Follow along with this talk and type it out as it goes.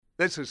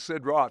This is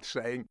Sid Roth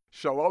saying,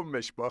 Shalom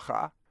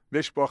Mishpacha.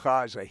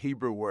 Mishpacha is a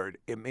Hebrew word.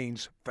 It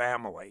means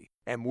family.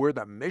 And we're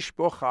the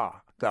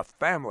Mishpacha, the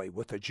family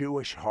with a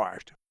Jewish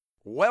heart.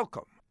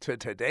 Welcome to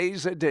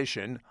today's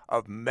edition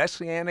of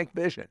Messianic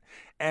Vision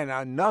and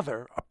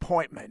another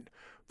appointment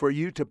for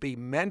you to be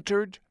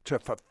mentored to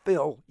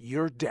fulfill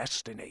your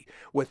destiny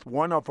with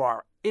one of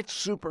our It's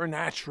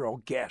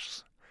Supernatural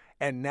guests.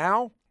 And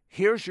now,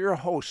 here's your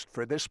host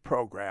for this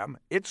program,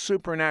 It's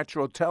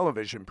Supernatural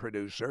television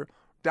producer,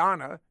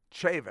 Donna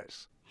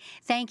Chavis.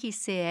 Thank you,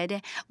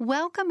 Sid.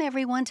 Welcome,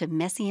 everyone, to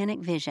Messianic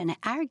Vision.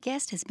 Our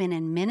guest has been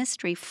in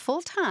ministry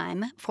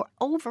full-time for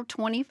over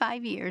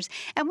 25 years,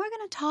 and we're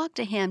going to talk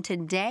to him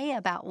today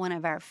about one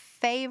of our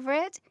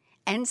favorite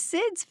and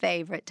Sid's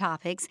favorite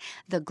topics,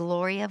 the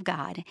glory of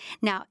God.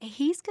 Now,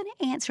 he's going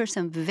to answer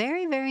some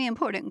very, very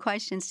important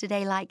questions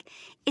today, like,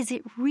 is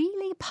it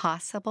really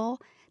possible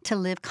to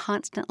live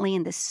constantly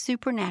in the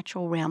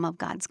supernatural realm of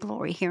God's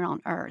glory here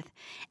on earth?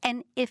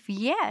 And if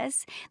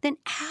yes, then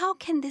how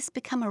can this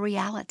become a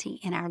reality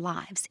in our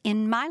lives,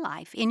 in my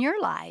life, in your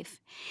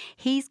life?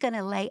 He's going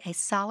to lay a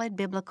solid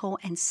biblical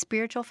and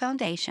spiritual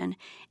foundation,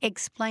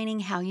 explaining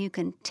how you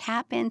can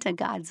tap into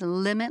God's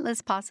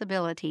limitless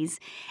possibilities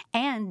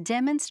and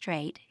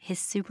demonstrate His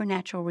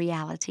supernatural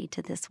reality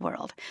to this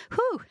world.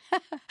 Whew!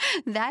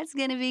 That's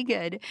going to be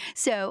good.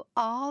 So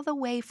all the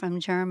way from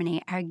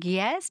Germany, our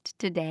guest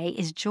today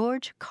is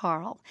George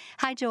Karl.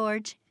 Hi,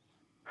 George.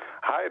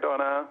 Hi,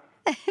 Donna.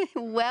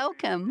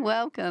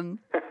 Welcome.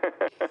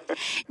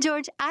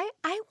 George, I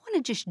want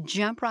to just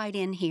jump right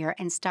in here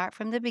and start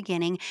from the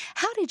beginning.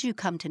 How did you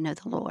come to know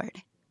the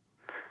Lord?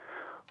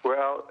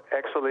 Well,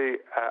 actually,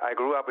 I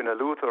grew up in a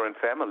Lutheran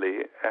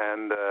family,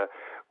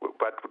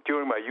 but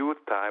during my youth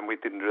time, we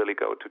didn't really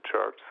go to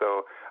church.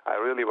 So I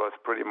really was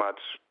pretty much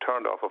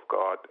turned off of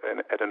God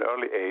at an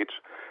early age,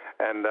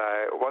 and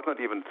I was not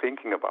even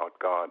thinking about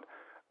God.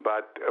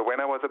 But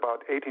when I was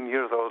about 18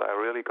 years old, I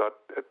really got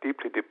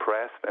deeply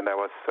depressed, and I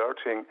was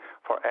searching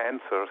for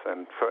answers.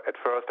 And at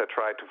first, I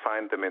tried to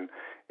find them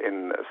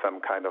in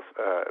some kind of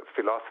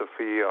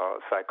philosophy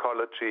or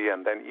psychology,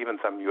 and then even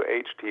some New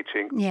Age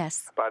teaching.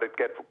 Yes. But it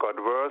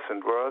got worse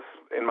and worse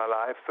in my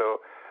life,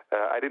 so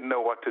I didn't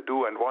know what to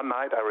do. And one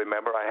night, I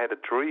remember I had a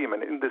dream,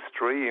 and in this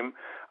dream,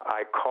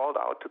 I called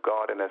out to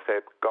God, and I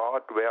said,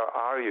 "God, where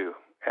are you?"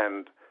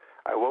 And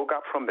I woke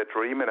up from that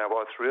dream, and I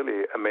was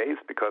really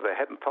amazed because I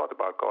hadn't thought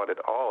about God at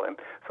all. And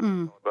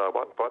so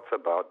what's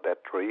about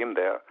that dream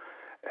there?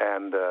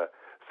 And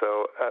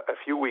so a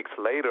few weeks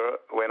later,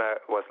 when I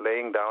was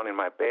laying down in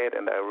my bed,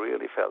 and I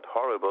really felt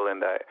horrible,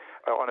 and I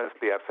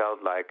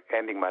felt like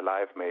ending my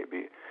life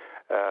maybe.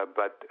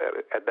 But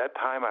at that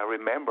time, I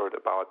remembered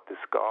about this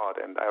God,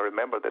 and I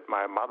remember that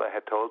my mother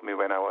had told me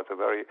when I was a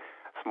very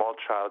small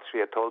child, she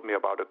had told me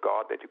about a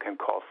God that you can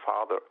call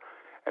Father.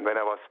 And when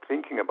I was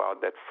thinking about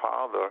that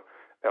Father,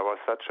 there was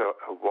such a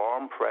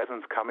warm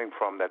presence coming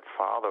from that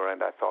Father,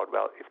 and I thought,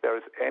 well, if there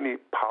is any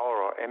power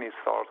or any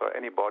source or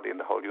anybody in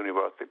the whole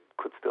universe that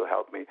could still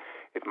help me,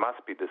 it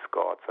must be this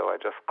God. So I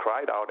just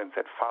cried out and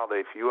said, "Father,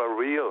 if you are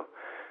real,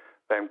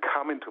 then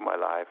come into my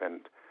life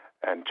and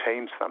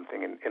change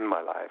something in my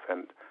life."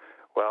 And,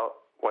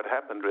 well, what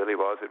happened really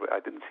was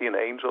I didn't see an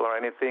angel or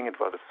anything. It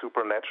was a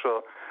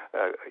supernatural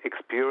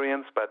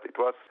experience, but it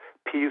was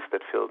peace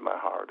that filled my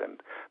heart.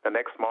 And the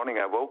next morning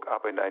I woke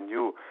up and I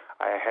knew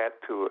I had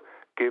to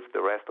give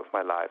the rest of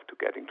my life to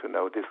getting to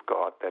know this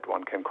God that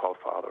one can call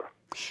Father.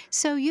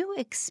 So you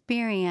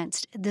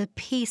experienced the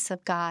peace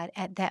of God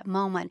at that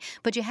moment,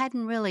 but you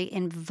hadn't really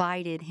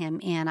invited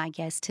Him in, I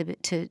guess,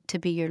 to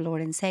be your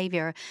Lord and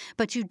Savior.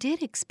 But you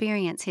did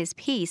experience His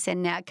peace,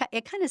 and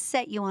it kind of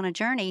set you on a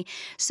journey.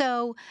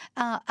 So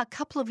a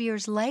couple of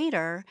years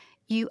later,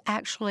 you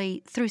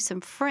actually, through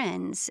some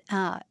friends,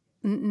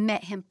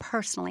 met Him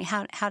personally.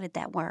 How did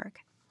that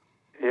work?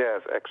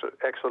 Yes,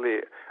 actually,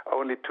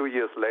 only 2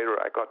 years later,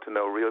 I got to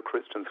know real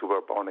Christians who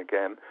were born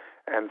again,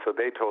 and so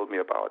they told me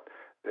about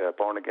their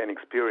born-again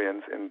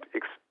experience, and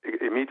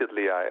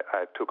immediately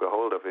I took a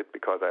hold of it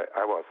because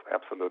I was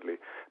absolutely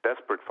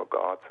desperate for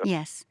God. So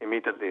yes.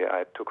 Immediately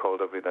I took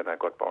hold of it, and I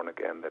got born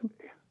again that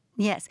day.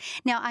 Yes.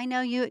 Now, I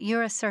know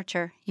you're a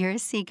searcher. You're a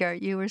seeker.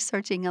 You were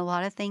searching a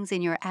lot of things,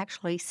 and you're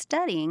actually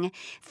studying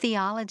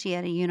theology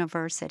at a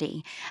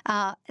university.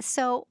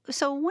 So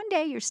one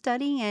day you're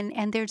studying,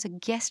 and there's a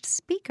guest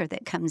speaker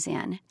that comes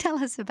in.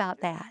 Tell us about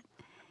that.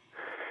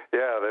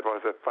 Yeah, that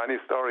was a funny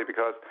story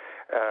because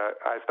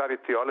I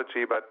studied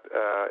theology, but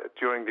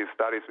during these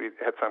studies we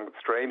had some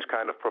strange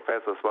kind of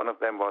professors. One of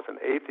them was an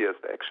atheist,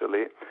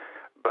 actually.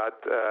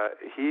 But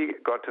he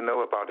got to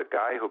know about a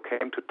guy who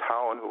came to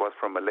town who was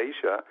from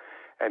Malaysia,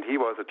 and he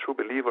was a true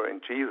believer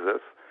in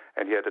Jesus,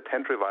 and he had a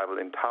tent revival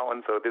in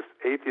town. So this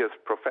atheist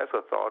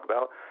professor thought,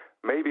 well,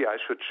 maybe I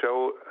should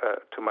show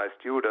to my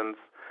students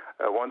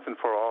once and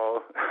for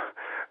all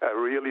a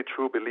really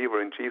true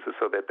believer in Jesus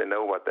so that they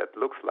know what that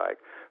looks like.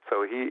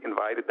 So he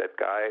invited that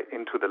guy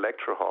into the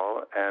lecture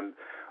hall, and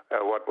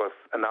what was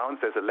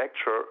announced as a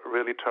lecture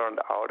really turned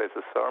out as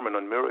a sermon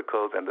on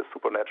miracles and the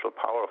supernatural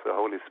power of the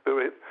Holy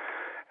Spirit.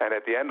 And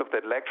at the end of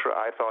that lecture,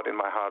 I thought in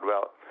my heart,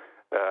 well,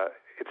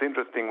 it's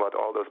interesting what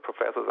all those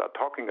professors are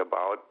talking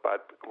about,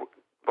 but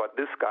what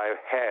this guy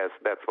has,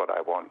 that's what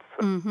I want.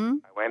 So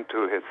I went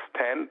to his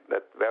tent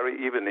that very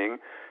evening,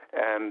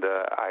 and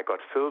I got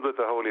filled with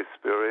the Holy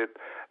Spirit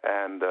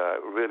and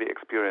really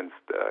experienced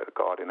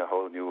God in a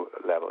whole new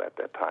level at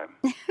that time.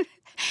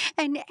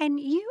 And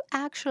you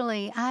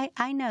actually,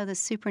 I know the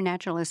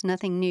supernatural is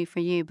nothing new for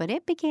you, but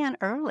it began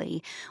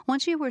early.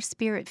 Once you were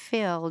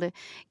Spirit-filled,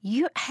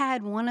 you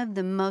had one of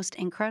the most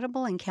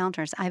incredible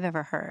encounters I've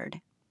ever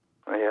heard.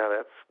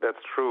 Yeah,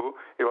 that's true.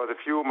 It was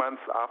a few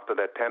months after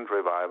that tent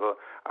revival.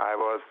 I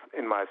was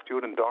in my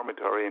student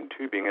dormitory in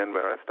Tübingen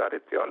where I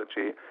studied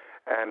theology,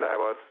 and I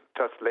was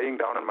just laying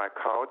down on my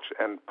couch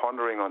and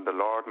pondering on the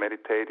Lord,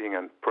 meditating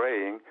and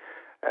praying,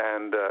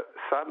 and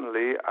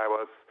suddenly I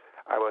was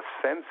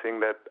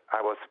sensing that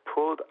I was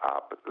pulled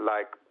up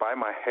like by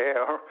my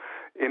hair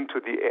into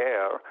the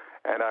air,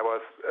 and I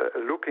was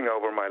looking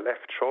over my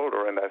left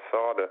shoulder, and I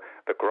saw the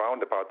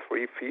ground about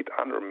 3 feet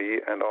under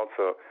me and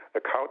also the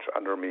couch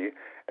under me.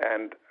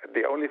 And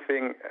the only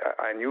thing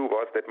I knew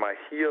was that my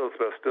heels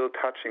were still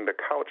touching the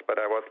couch, but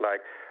I was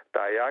like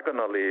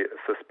diagonally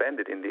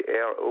suspended in the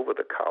air over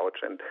the couch.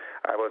 And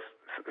I was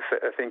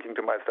thinking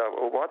to myself,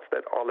 oh, what's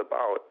that all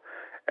about?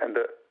 And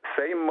the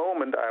same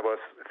moment I was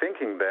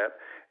thinking that,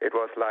 it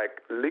was like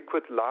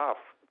liquid love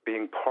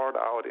being poured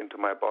out into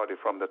my body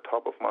from the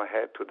top of my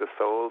head to the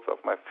soles of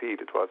my feet.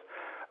 It was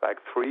like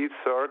 3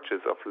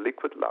 surges of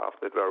liquid love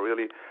that were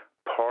really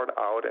poured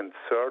out and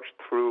surged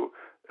through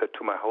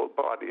to my whole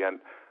body. And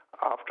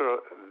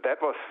after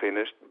that was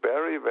finished,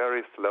 very,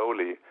 very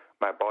slowly,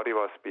 my body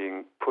was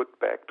being put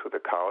back to the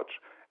couch,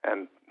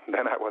 and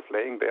then I was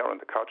laying there on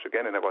the couch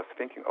again, and I was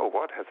thinking, oh,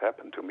 what has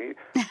happened to me?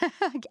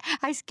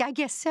 I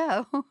guess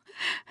so.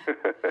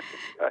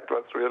 It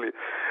was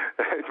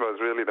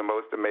really the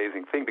most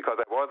amazing thing, because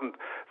I wasn't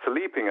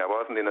sleeping, I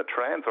wasn't in a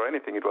trance or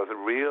anything. It was a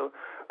real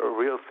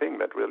thing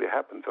that really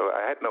happened. So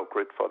I had no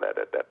grit for that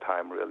at that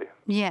time, really.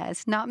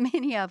 Yes, not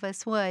many of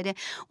us would.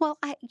 Well,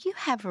 you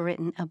have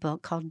written a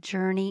book called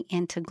Journey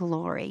into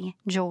Glory,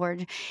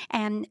 George,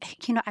 and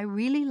I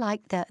really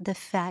like the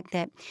fact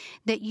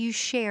that you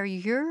share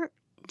your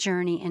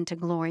journey into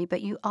glory,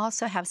 but you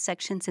also have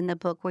sections in the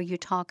book where you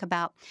talk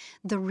about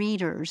the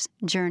reader's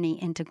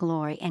journey into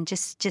glory and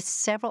just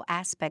several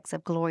aspects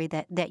of glory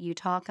that you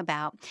talk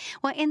about.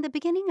 Well, in the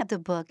beginning of the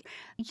book,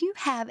 you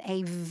have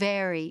a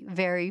very,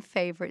 very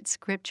favorite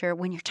scripture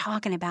when you're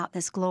talking about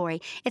this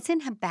glory. It's in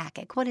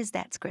Habakkuk. What is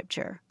that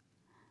scripture?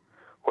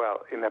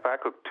 Well, in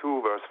Habakkuk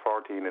 2, verse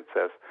 14, it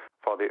says,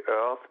 "For the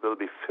earth will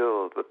be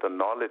filled with the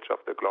knowledge of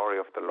the glory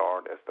of the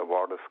Lord as the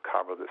waters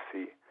cover the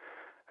sea."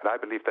 And I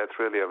believe that's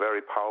really a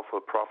very powerful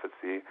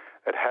prophecy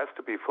that has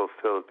to be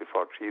fulfilled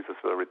before Jesus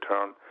will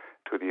return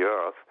to the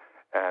earth.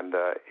 And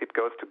it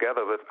goes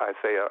together with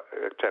Isaiah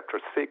chapter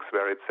 6,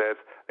 where it says,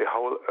 the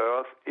whole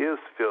earth is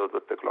filled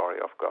with the glory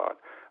of God.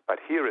 But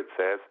here it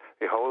says,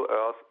 the whole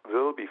earth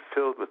will be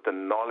filled with the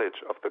knowledge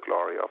of the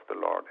glory of the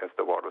Lord as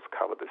the waters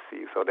cover the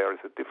sea. So there is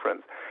a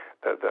difference.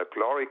 The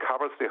glory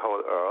covers the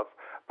whole earth,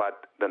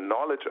 but the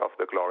knowledge of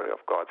the glory of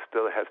God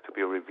still has to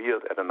be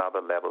revealed at another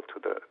level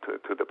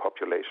to the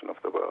population of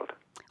the world.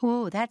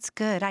 Oh, that's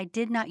good. I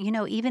did not,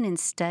 even in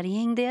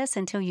studying this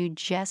until you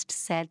just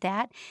said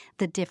that,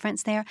 the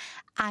difference there,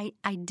 I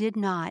did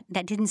not,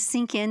 that didn't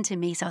sink into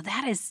me. So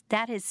that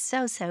is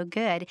so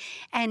good.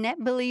 And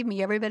believe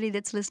me, everybody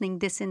that's listening,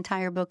 this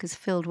entire book is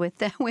filled with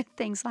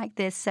things like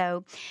this.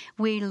 So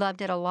we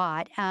loved it a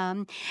lot.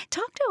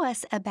 Talk to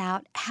us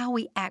about how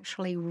we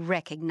actually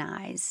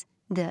recognize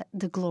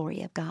the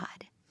glory of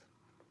God.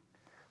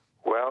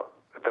 Well,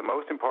 the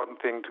most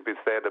important thing to be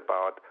said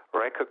about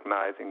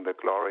recognizing the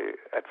glory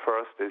at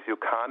first is you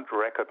can't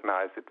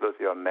recognize it with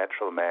your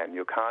natural man.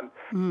 You can't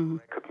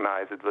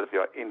recognize it with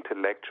your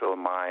intellectual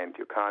mind.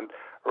 You can't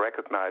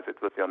recognize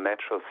it with your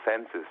natural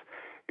senses.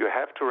 You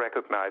have to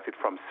recognize it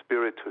from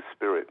spirit to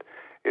spirit.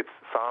 It's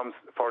Psalms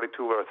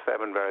 42, verse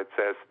 7, where it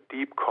says,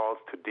 deep calls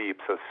to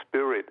deep, so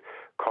spirit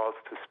calls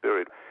to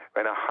spirit.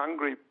 When a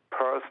hungry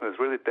person is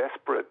really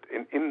desperate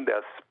in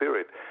their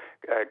spirit,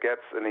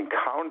 gets an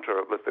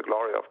encounter with the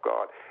glory of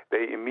God,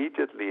 they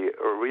immediately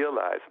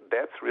realize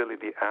that's really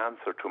the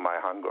answer to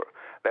my hunger.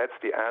 That's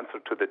the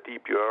answer to the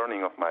deep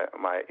yearning of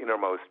my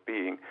innermost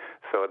being.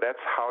 So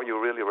that's how you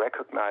really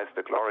recognize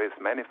the glory is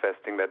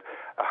manifesting, that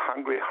a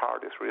hungry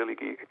heart is really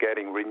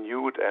getting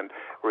renewed and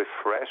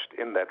refreshed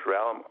in that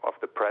realm of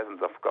the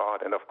presence of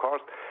God. And of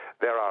course,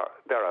 there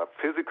are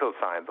physical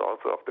signs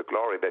also of the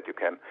glory that you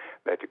can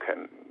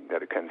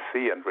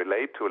see and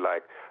relate to,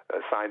 like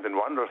signs and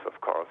wonders, of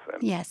course.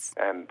 And, yes.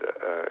 And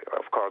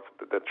of course,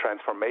 the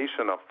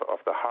transformation of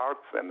the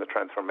hearts and the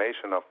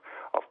transformation of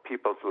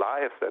people's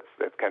lives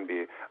that can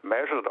be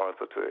measured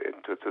also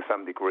to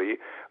some degree.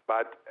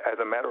 But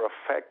as a matter of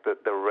fact,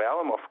 the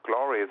realm of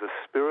glory is a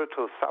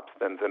spiritual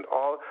substance, and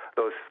all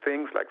those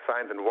things like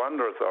signs and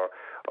wonders or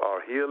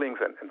healings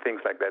and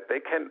things like that,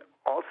 they can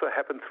also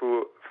happen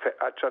through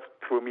just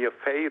through mere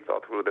faith or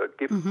through the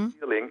gift of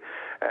healing,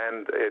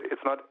 and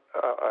it's not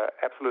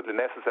absolutely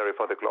necessary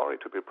for the glory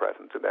to be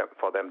present to them,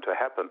 for them to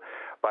happen.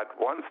 But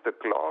once the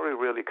glory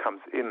really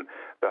comes in,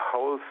 the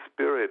whole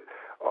spirit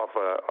of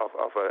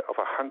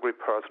a hungry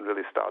person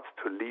really starts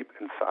to leap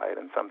inside,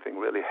 and something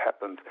really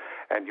happens,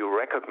 and you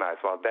recognize,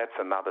 well, that's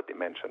another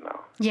dimension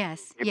now.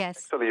 Yes,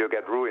 yes. Actually, you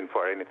get ruined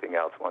for anything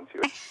else once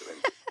you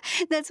experience it.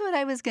 That's what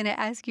I was going to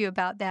ask you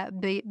about that,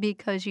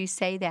 because you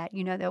say that,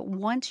 that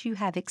once you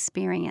have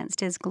experienced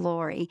His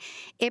glory,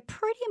 it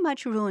pretty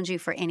much ruins you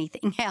for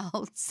anything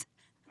else.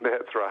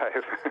 That's right.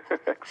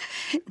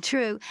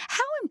 True.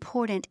 How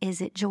important is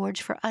it,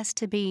 George, for us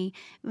to be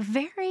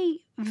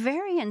very,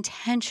 very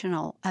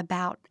intentional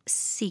about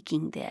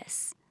seeking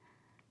this?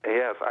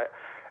 Yes,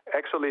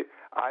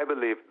 I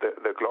believe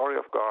the glory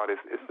of God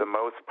is the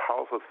most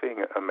powerful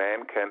thing a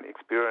man can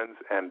experience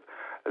and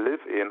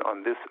live in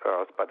on this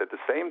earth, but at the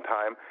same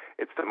time,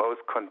 it's the most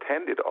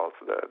contended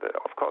also.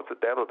 Of course, the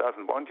devil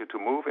doesn't want you to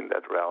move in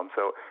that realm,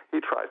 so he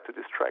tries to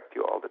distract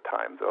you all the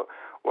time. So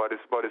what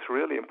is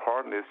really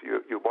important is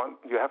you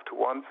have to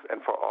once and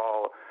for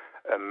all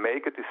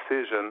make a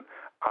decision.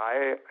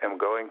 I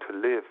am going to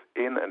live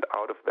in and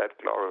out of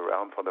that glory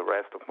realm for the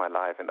rest of my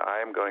life, and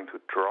I am going to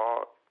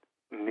draw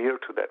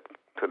near to that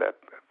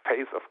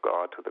face of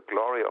God, to the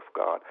glory of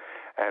God,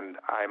 and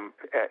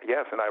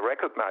and I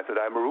recognize that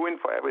I'm ruined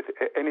for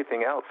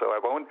anything else. So I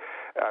won't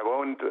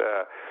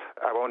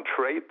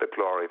trade the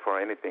glory for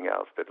anything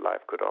else that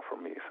life could offer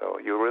me. So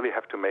you really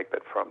have to make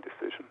that firm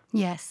decision.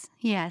 Yes,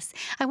 yes.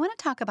 I want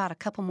to talk about a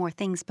couple more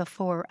things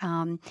before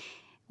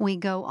we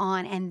go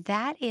on, and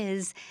that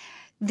is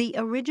the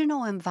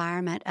original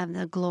environment of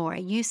the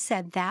glory. You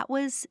said that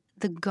was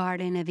the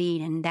Garden of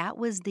Eden. That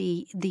was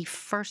the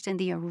first and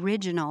the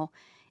original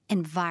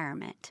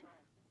environment.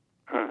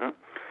 Mm-hmm.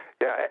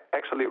 Yeah,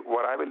 actually,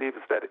 what I believe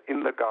is that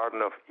in the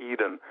Garden of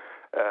Eden,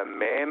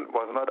 man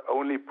was not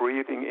only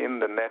breathing in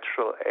the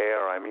natural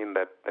air, I mean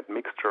that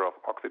mixture of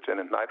oxygen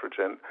and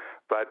nitrogen,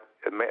 but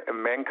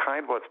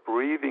mankind was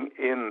breathing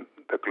in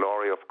the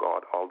glory of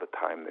God all the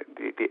time.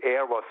 The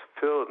air was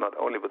filled not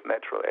only with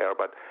natural air,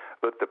 but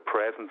with the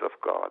presence of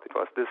God. It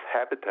was this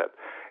habitat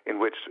in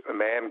which a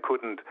man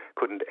couldn't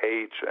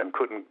age and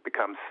couldn't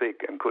become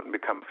sick and couldn't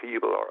become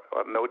feeble,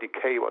 or no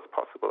decay was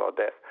possible or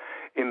death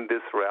in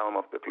this realm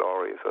of the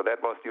glory. So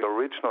that was the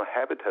original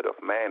habitat of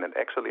man, and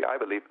actually I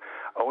believe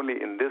only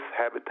in this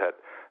habitat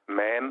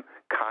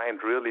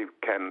mankind really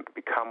can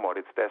become what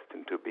it's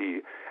destined to be,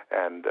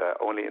 and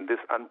only in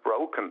this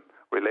unbroken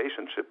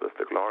relationship with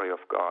the glory of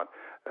God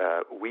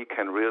we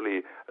can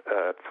really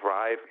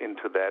thrive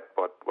into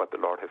what the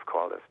Lord has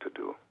called us to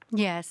do.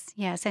 Yes,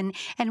 yes, and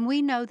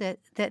we know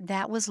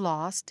that was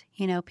lost.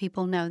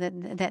 People know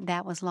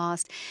that was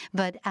lost.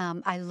 But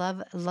I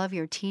love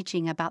your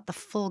teaching about the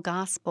full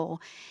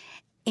gospel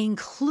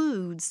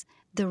includes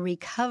the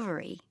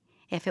recovery.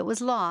 If it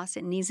was lost,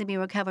 it needs to be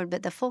recovered.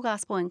 But the full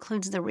gospel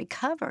includes the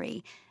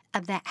recovery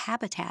of that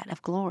habitat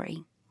of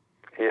glory.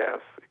 Yes,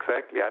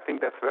 exactly. I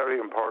think that's very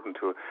important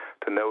to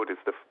notice.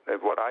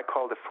 What I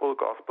call the full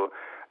gospel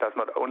does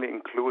not only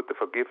include the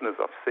forgiveness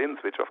of sins,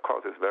 which of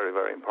course is very,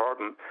 very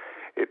important.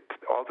 It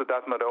also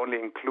does not only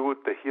include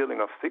the healing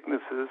of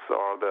sicknesses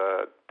or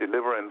the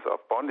deliverance of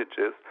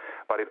bondages,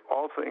 but it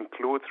also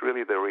includes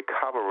really the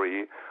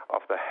recovery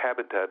of the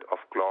habitat of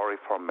glory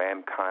for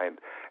mankind.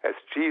 As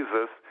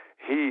Jesus,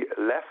 he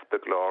left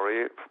the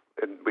glory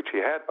which he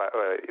had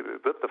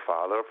with the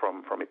Father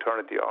from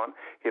eternity on.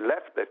 He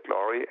left that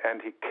glory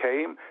and he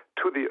came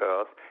to the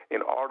earth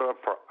in order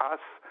for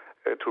us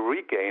to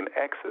regain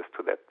access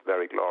to that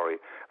very glory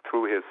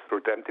through his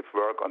redemptive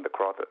work on the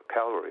cross at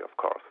Calvary, of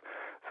course.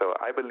 So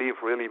I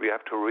believe really we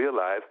have to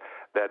realize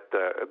that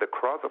the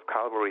cross of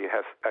Calvary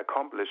has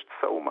accomplished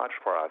so much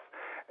for us.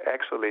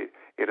 Actually,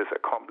 it has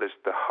accomplished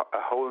a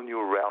whole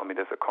new realm. It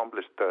has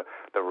accomplished the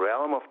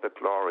realm of the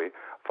glory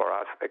for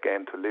us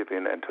again to live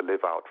in and to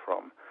live out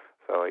from.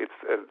 So it's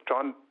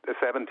John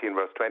 17,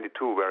 verse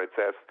 22, where it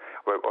says,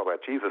 where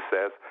Jesus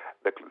says,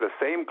 the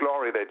same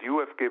glory that you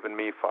have given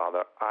me,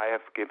 Father, I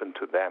have given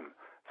to them,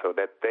 so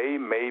that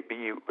they may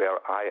be where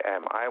I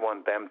am. I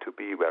want them to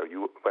be where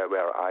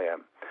I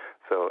am.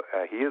 So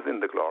he is in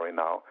the glory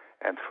now,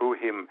 and through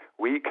him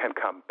we can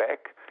come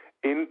back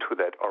into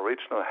that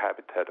original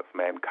habitat of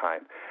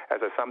mankind.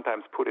 As I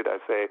sometimes put it, I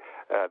say,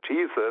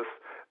 Jesus,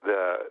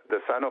 the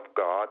Son of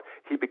God,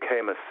 he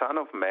became a son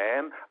of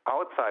man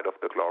outside of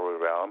the glory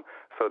realm,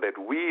 so that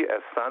we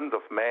as sons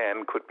of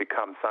man could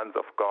become sons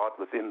of God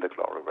within the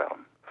glory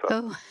realm.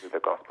 So the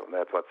gospel,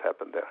 that's what's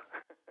happened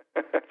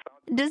there.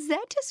 Does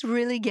that just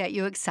really get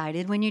you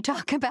excited when you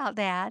talk about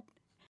that?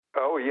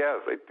 Oh,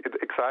 yes. It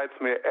excites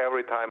me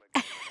every time.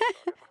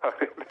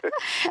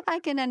 I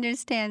can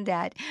understand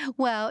that.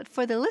 Well,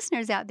 for the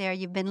listeners out there,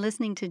 you've been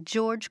listening to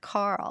George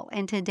Carl,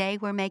 and today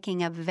we're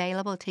making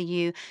available to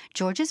you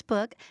George's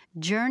book,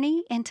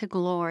 Journey into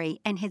Glory,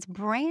 and his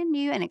brand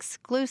new and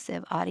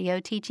exclusive audio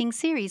teaching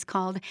series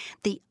called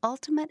The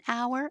Ultimate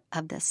Hour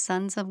of the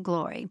Sons of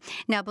Glory.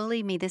 Now,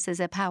 believe me, this is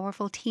a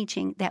powerful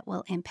teaching that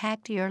will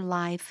impact your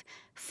life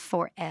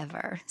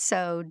forever.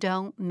 So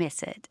don't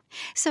miss it.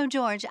 So,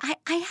 George,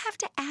 I have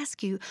to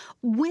ask you,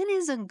 when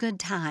is a good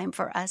time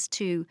for us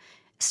to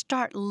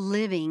start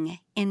living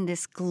in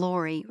this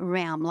glory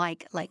realm?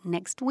 Like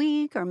next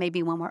week, or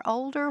maybe when we're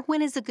older?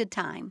 When is a good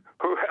time?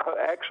 Well,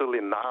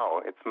 actually,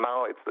 now is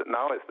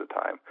the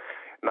time.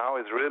 Now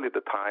is really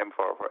the time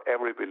for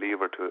every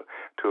believer to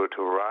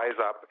rise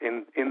up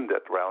in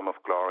that realm of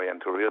glory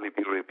and to really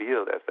be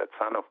revealed as that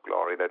Son of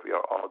Glory that we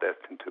are all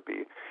destined to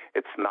be.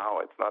 It's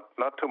now. It's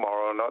not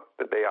tomorrow, not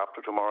the day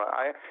after tomorrow.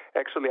 I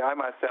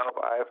myself,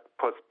 I have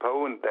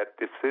postponed that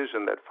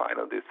decision, that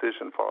final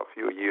decision, for a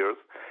few years,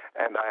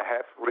 and I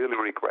have really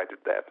regretted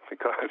that,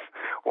 because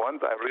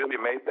once I really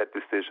made that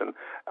decision,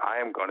 I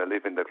am going to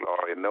live in the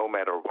glory no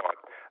matter what.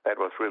 That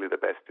was really the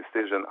best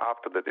decision.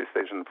 After the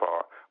decision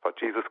for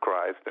Jesus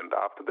Christ and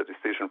after the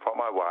decision for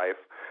my wife,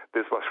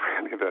 this was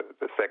really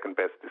the second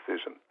best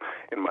decision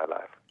in my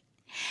life.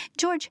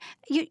 George,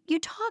 you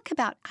talk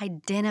about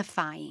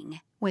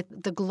identifying with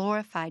the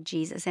glorified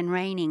Jesus and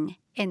reigning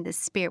in the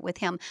Spirit with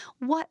Him.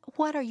 What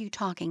are you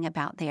talking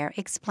about there?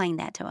 Explain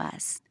that to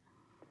us.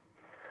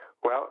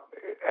 Well,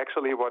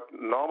 actually, what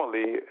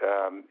normally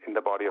in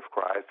the body of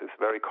Christ is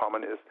very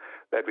common is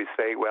that we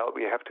say, well,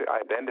 we have to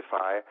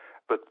identify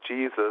with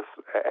Jesus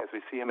as we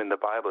see Him in the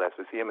Bible, as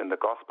we see Him in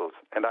the Gospels.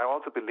 And I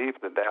also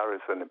believe that there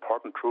is an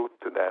important truth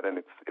to that, and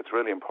it's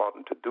really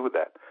important to do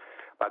that.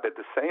 But at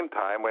the same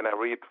time, when I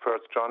read 1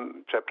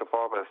 John chapter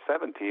 4, verse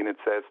 17, it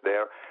says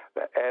there,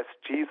 that as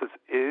Jesus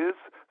is,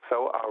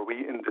 so are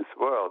we in this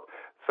world.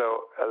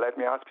 So let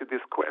me ask you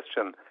this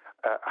question.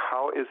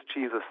 How is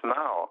Jesus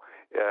now?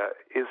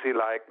 Is He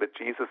like the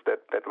Jesus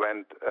that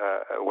went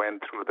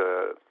through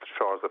the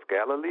shores of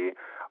Galilee?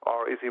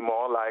 Or is He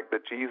more like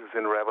the Jesus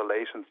in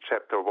Revelation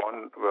chapter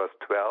 1, verse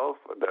 12,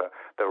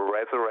 the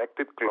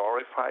resurrected,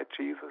 glorified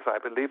Jesus? I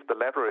believe the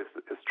latter is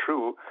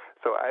true.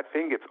 So I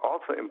think it's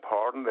also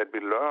important that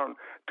we learn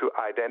to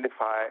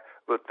identify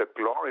with the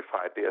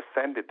glorified, the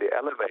ascended, the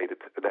elevated,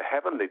 the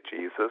heavenly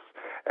Jesus,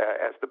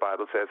 as the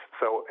Bible says.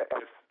 So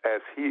as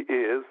He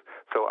is,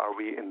 so are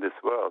we in this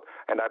world.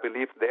 And I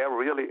believe there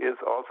really is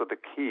also the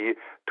key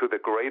to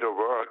the greater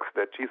works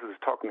that Jesus is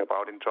talking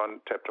about in John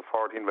chapter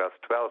 14, verse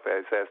 12,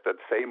 where He says that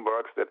same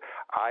works that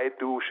I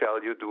do shall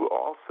you do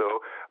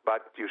also,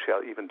 but you shall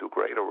even do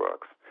greater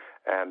works.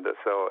 And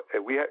so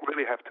we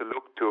really have to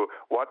look to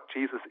what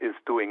Jesus is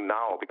doing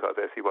now, because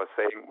as He was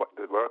saying, what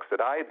the works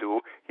that I do,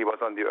 He was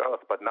on the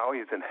earth, but now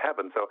He's in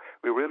heaven. So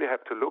we really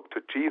have to look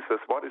to Jesus.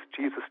 What is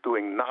Jesus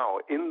doing now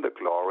in the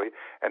glory,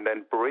 and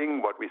then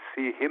bring what we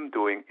see Him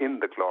doing in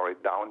the glory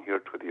down here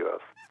to the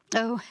earth.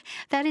 Oh,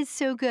 that is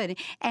so good.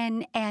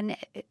 And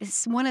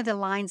it's one of the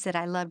lines that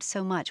I loved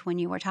so much when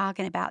you were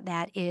talking about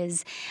that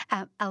is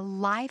a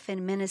life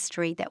and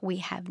ministry that we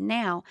have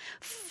now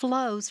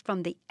flows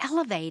from the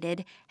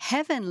elevated,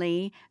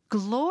 heavenly,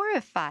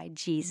 glorified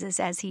Jesus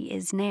as He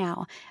is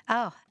now.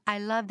 Oh, I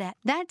love that.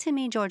 That to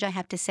me, George, I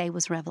have to say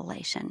was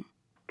revelation.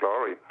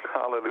 Glory.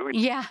 Hallelujah.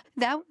 Yeah,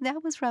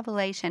 that was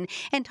revelation.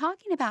 And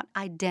talking about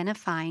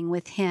identifying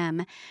with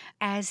Him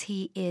as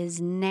He is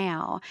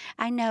now,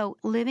 I know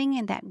living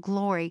in that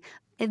glory,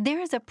 there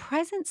is a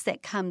presence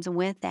that comes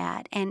with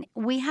that. And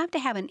we have to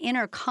have an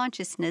inner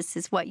consciousness,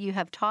 is what you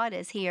have taught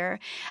us here,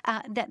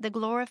 that the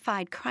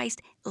glorified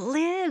Christ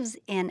lives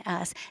in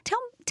us.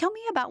 Tell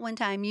me about one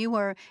time you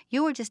were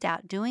just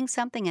out doing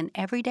something, an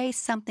everyday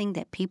something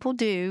that people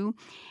do,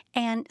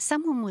 and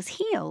someone was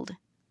healed.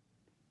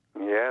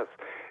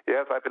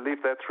 Yes, I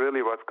believe that's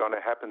really what's going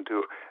to happen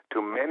to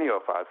many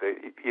of us.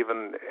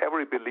 Even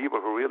every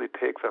believer who really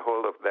takes a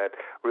hold of that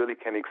really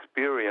can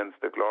experience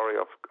the glory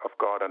of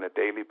God on a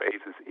daily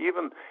basis,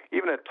 even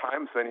at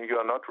times when you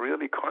are not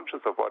really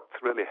conscious of what's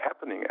really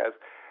happening. As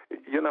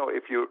you know,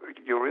 if you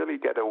really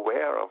get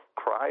aware of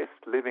Christ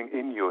living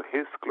in you,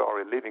 His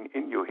glory living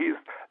in you, He's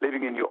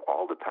living in you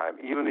all the time,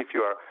 even if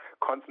you are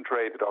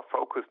concentrated or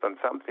focused on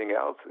something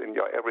else in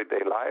your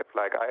everyday life.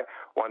 Like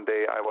one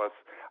day I was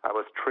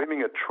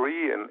trimming a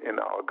tree in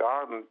our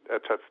garden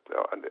just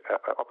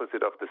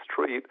opposite of the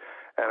street,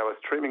 and I was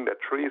trimming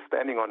that tree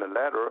standing on a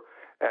ladder,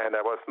 and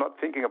I was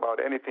not thinking about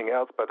anything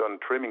else but on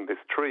trimming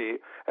this tree.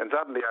 And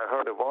suddenly I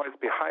heard a voice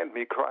behind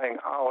me crying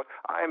out,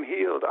 "I'm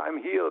healed, I'm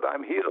healed,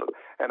 I'm healed."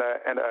 And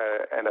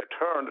I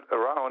turned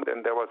around,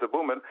 and there was a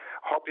woman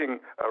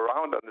hopping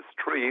around on the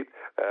street,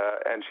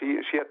 and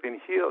she had been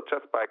healed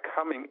just by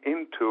coming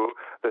into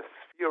the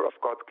sphere of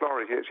God's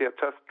glory. She had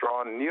just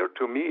drawn near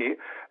to me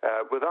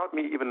without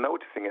me even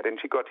noticing it,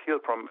 and she got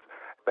healed from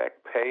back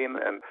pain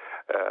and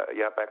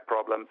back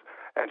problems.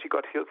 And she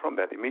got healed from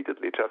that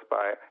immediately just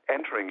by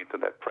entering into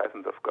that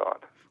presence of God.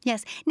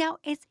 Yes. Now,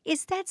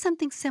 is that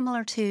something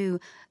similar to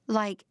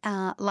like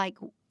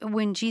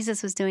when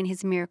Jesus was doing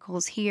his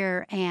miracles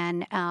here,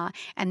 and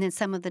then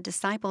some of the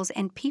disciples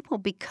and people,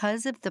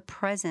 because of the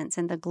presence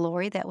and the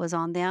glory that was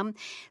on them,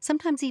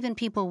 sometimes even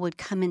people would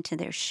come into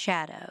their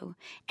shadow,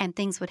 and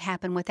things would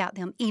happen without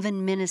them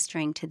even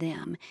ministering to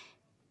them.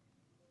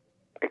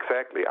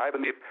 Exactly. I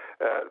believe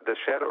the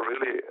shadow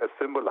really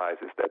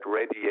symbolizes that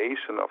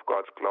radiation of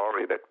God's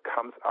glory that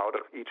comes out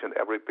of each and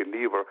every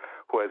believer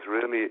who has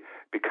really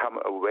become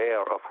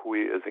aware of who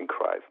he is in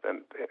Christ,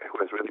 and who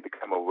has really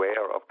become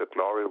aware of the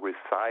glory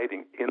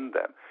residing in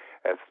them.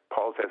 As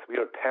Paul says, we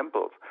are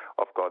temples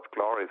of God's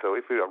glory. So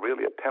if we are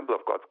really a temple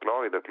of God's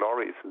glory, the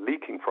glory is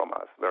leaking from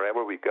us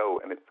wherever we go.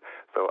 And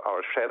so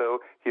our shadow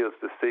heals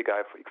the sick.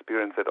 I've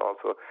experienced it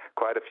also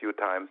quite a few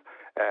times.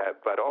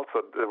 But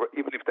also,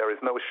 even if there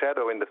is no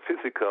shadow in the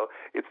physical,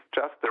 it's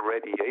just the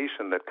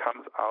radiation that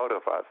comes out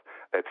of us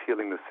that's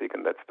healing the sick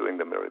and that's doing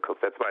the miracles.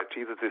 That's why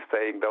Jesus is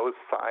saying those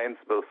signs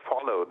will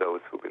follow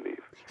those who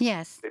believe.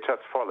 Yes. They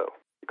just follow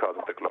because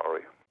of the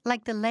glory.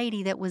 Like the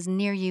lady that was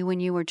near you when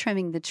you were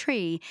trimming the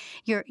tree,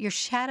 your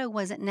shadow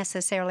wasn't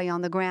necessarily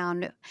on the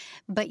ground,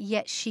 but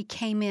yet she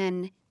came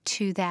in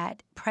to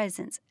that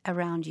presence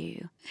around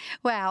you.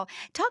 Wow.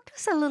 Talk to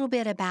us a little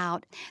bit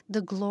about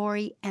the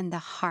glory and the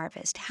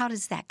harvest. How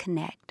does that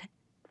connect?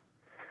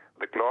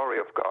 The glory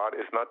of God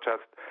is not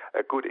just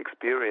a good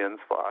experience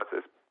for us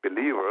as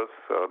believers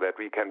so that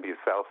we can be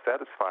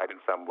self-satisfied in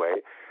some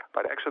way,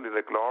 but actually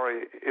the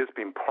glory is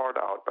being poured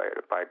out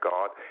by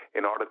God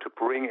in order to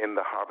bring in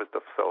the harvest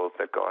of souls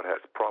that God has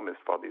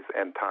promised for these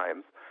end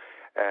times.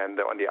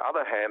 And on the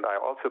other hand, I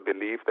also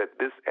believe that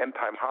this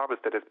end-time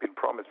harvest that has been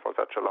promised for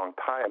such a long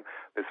time,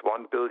 this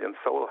 1 billion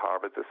soul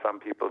harvest, as some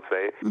people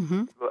say,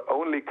 will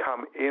only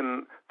come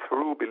in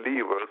through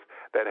believers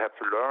that have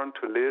learned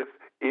to live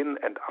in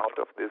and out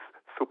of this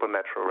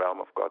supernatural realm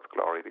of God's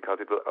glory,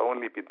 because it will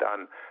only be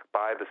done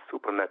by the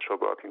supernatural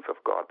workings of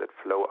God that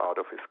flow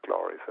out of his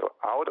glory. So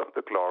out of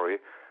the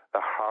glory, the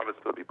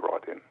harvest will be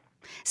brought in.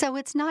 So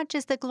it's not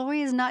just, the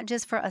glory is not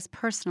just for us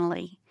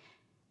personally.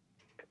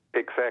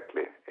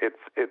 Exactly.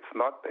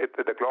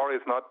 The glory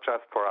is not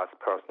just for us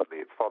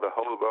personally. It's for the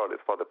whole world.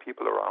 It's for the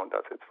people around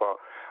us. It's for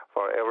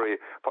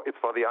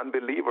the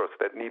unbelievers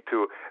that need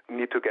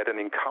to get an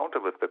encounter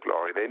with the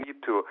glory. They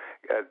need to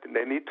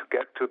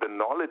get to the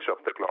knowledge of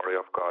the glory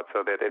of God,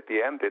 so that at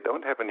the end they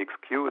don't have an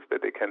excuse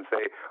that they can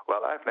say,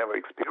 well, I've never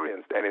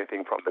experienced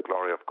anything from the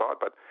glory of God.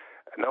 But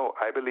no,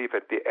 I believe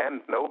at the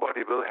end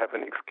nobody will have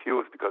an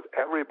excuse, because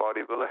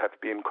everybody will have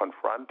been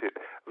confronted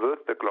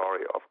with the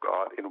glory of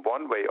God in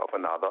one way or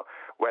another.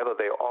 Whether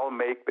they all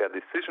make their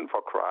decision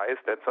for Christ,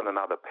 that's on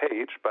another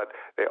page, but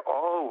they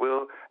all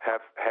will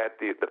have had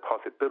the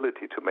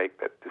possibility to make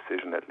that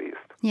decision at least.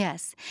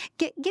 Yes.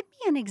 Give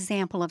me an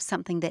example of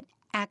something that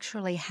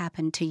actually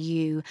happened to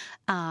you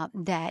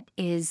that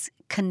is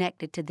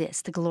connected to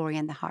this, the glory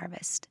and the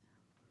harvest.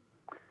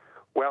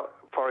 Well,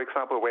 for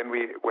example, when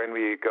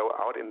we go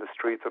out in the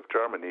streets of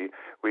Germany,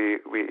 we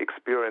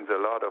experience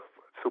a lot of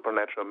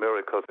supernatural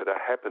miracles that are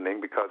happening,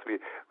 because we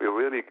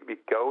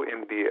go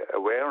in the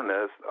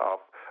awareness of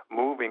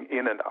moving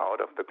in and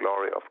out of the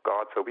glory of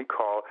God. So we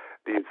call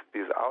these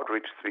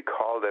outreaches, we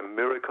call them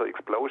miracle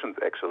explosions,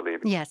 actually.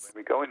 Yes.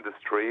 When we go in the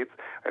streets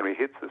and we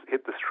hit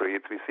the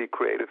streets, we see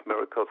creative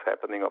miracles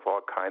happening of all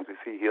kinds. We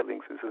see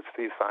healings, we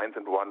see signs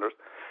and wonders.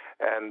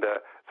 And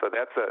so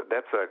that's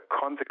a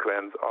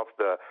consequence of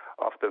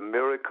the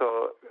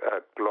miracle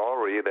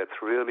glory that's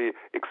really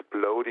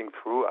exploding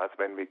through us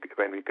when we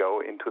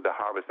go into the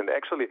harvest. And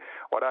actually,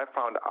 what I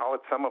found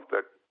out, some of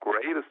the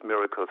greatest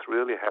miracles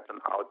really happen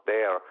out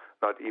there,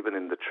 not even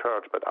in the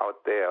church, but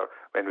out there,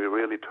 when we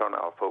really turn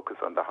our focus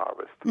on the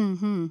harvest.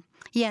 Mm-hmm.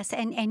 Yes,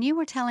 and you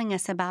were telling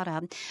us about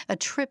a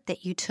trip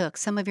that you took,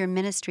 some of your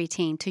ministry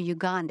team, to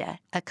Uganda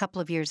a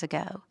couple of years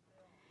ago.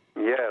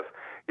 Yes.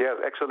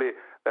 Actually,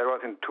 that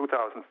was in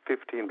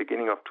 2015,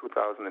 beginning of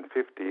 2015,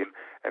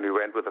 and we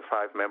went with a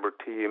 5-member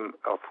team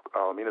of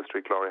our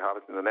ministry, Glory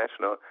Harvest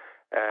International,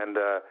 and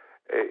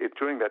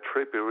during that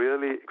trip, we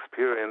really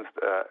experienced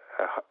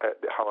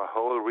how a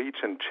whole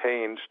region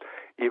changed,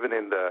 even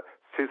in the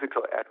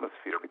physical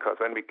atmosphere, because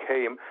when we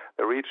came,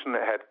 the region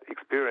had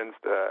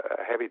experienced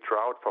a heavy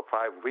drought for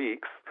 5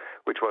 weeks,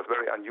 which was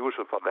very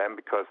unusual for them,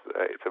 because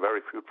it's a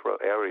very fruitful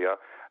area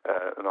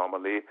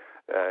normally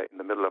in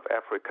the middle of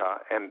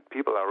Africa, and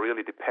people are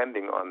really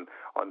depending on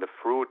the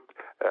fruit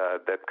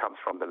that comes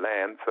from the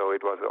land. So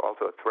it was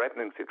also a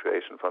threatening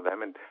situation for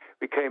them. And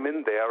we came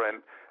in there,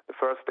 and the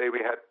first day we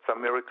had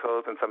some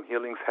miracles and some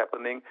healings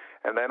happening,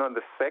 and then on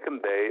the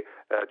second day,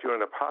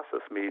 during the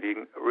pastors'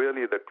 meeting,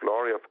 really the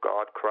glory of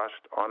God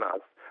crushed on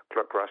us,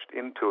 crushed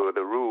into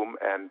the room,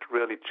 and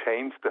really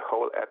changed the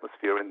whole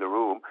atmosphere in the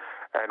room.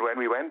 And when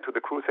we went to the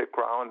crusade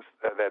grounds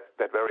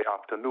that very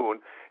afternoon,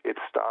 it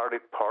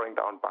started pouring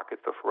down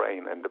buckets of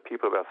rain, and the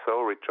people were so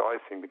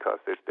rejoicing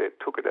because they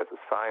took it as a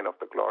sign of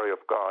the glory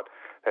of God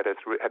that it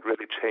had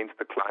really changed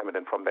the climate,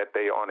 and from that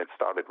day on, it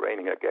started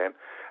raining again.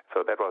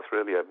 So that was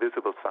really a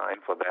visible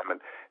sign for them,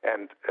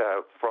 and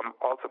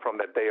from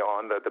that day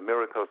on, the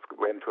miracles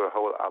went to a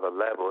whole other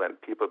level, and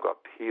people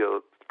got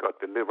healed, got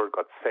delivered,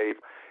 got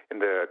saved. In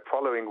the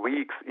following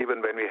weeks,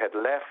 even when we had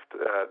left,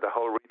 the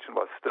whole region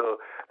was still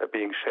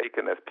being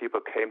shaken as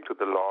people came to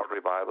the Lord.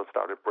 Revival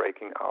started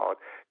breaking out.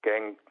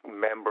 Gang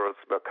members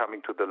were coming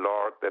to the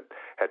Lord that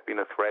had been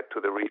a threat to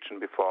the region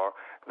before.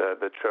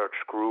 The church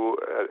grew.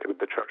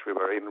 The church we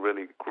were in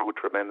really grew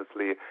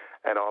tremendously,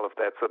 and all of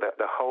that. So that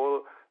the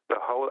whole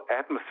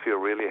atmosphere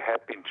really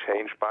had been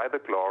changed by the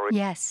glory.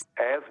 Yes.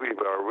 As we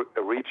were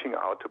reaching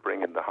out to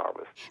bring in the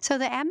harvest. So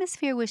the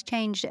atmosphere was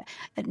changed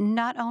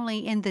not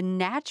only in the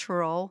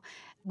natural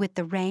with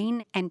the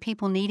rain and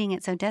people needing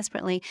it so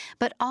desperately,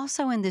 but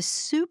also in the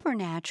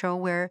supernatural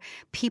where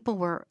people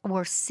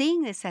were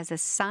seeing this as a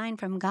sign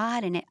from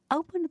God, and it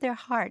opened their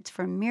hearts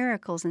for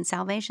miracles and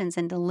salvations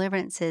and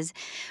deliverances.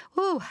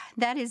 Ooh,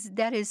 that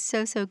is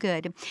so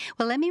good.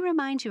 Well, let me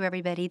remind you,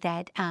 everybody,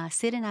 that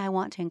Sid and I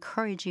want to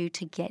encourage you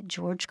to get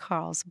George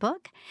Carl's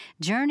book,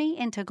 Journey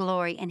into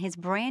Glory, and his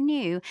brand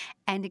new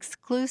and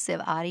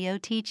exclusive audio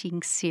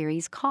teaching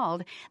series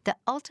called The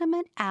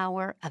Ultimate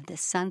Hour of the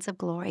Sons of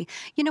Glory.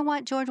 You know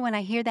what, George, when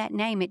I hear that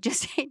name, it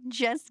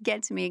just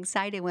gets me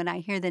excited when I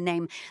hear the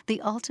name,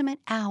 The Ultimate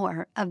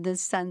Hour of the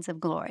Sons of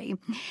Glory.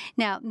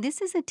 Now,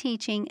 this is a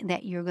teaching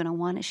that you're going to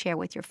want to share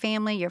with your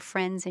family, your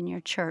friends, and your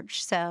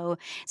church. So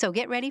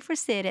get ready for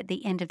Sid at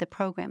the end of the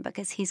program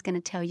because he's going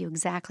to tell you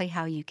exactly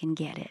how you can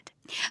get it.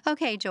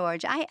 Okay,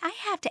 George, I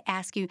have to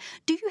ask you,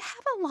 do you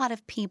have a lot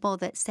of people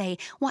that say,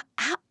 well,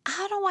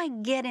 how do I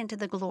get into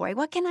the glory?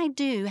 What can I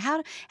do?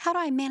 How do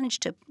I manage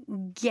to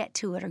get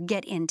to it or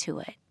get into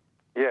it?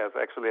 Yes,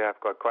 actually, I've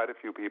got quite a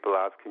few people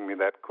asking me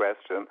that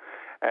question.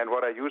 And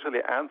what I usually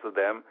answer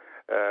them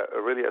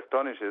really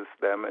astonishes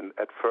them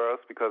at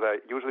first, because I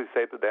usually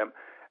say to them,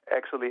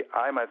 actually,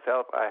 I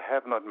myself, I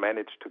have not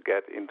managed to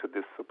get into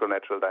this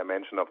supernatural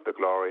dimension of the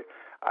glory.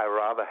 I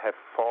rather have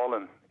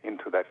fallen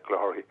into that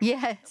glory.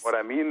 Yes. What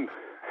I mean,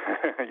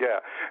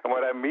 and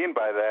what I mean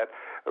by that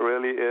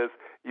really is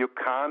you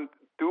can't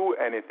do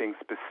anything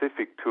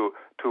specific to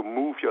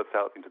move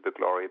yourself into the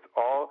glory. It's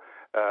all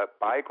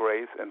by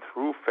grace and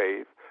through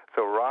faith.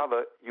 So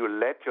rather, you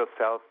let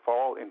yourself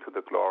fall into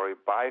the glory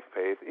by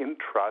faith in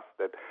trust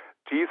that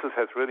Jesus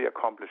has really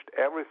accomplished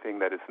everything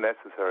that is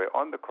necessary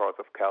on the cross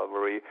of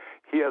Calvary.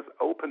 He has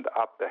opened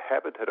up the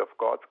habitat of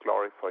God's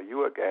glory for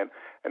you again,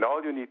 and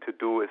all you need to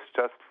do is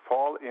just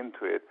fall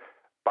into it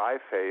by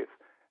faith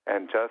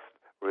and just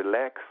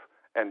relax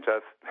and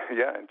just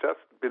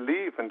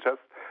believe and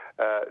just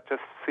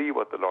see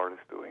what the Lord is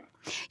doing.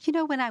 You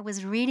know, when I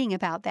was reading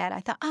about that, I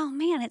thought, oh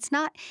man, it's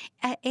not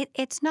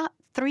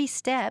 3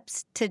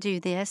 steps to do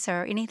this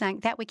or anything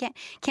like that. We can't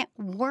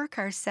work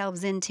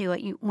ourselves into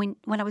it. When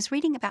I was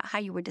reading about how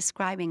you were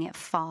describing it,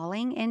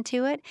 falling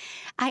into it,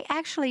 I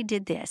actually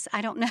did this.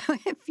 I don't know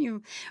if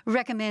you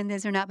recommend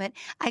this or not, but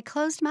I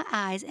closed my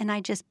eyes and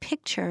I just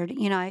pictured,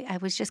 I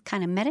was just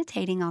kind of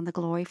meditating on the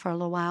glory for a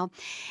little while.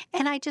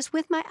 And I just,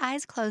 with my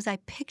eyes closed, I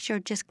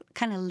pictured just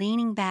kind of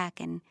leaning back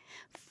and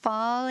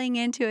falling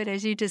into it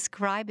as you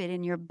describe it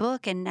in your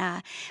book. And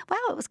wow,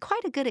 it was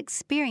quite a good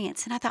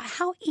experience. And I thought,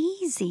 how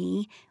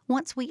easy,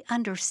 once we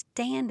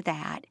understand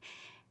that,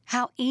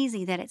 how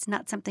easy that it's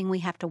not something we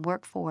have to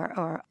work for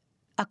or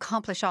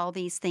accomplish all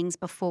these things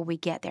before we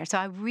get there. So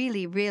I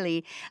really,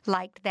 really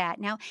liked that.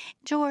 Now,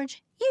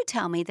 George, you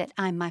tell me that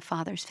I'm my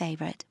Father's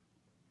favorite.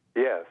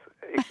 Yes.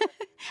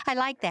 I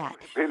like that.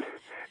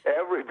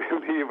 Every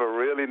believer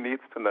really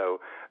needs to know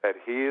that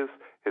he is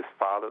his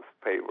Father's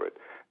favorite.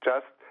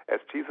 Just as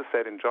Jesus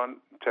said in John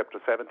chapter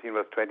 17,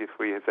 verse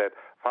 23, he said,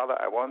 Father,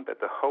 I want that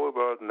the whole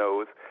world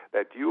knows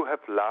that you have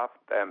loved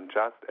them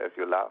just as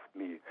you loved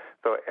me.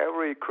 So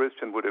every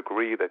Christian would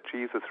agree that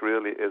Jesus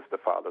really is the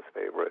Father's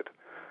favorite,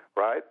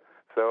 right?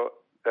 So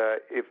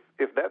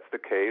if that's the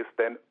case,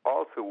 then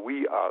also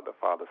we are the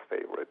Father's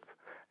favorites.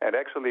 And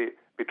actually,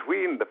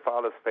 between the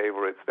Father's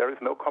favorites, there is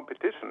no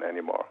competition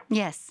anymore.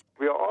 Yes.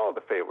 We are all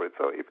the favorites.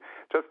 So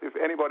if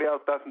anybody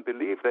else doesn't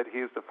believe that he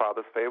is the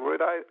Father's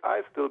favorite,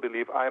 I still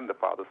believe I am the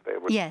Father's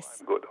favorite. Yes. So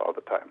I'm good all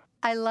the time.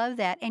 I love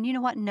that. And you know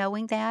what?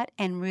 Knowing that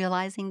and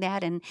realizing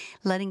that and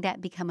letting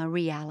that become a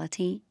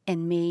reality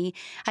in me,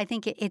 I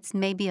think it's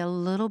maybe a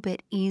little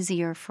bit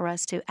easier for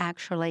us to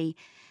actually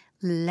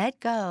let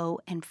go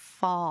and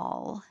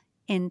fall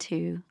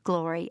into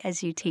glory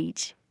as you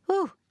teach.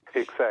 Whew.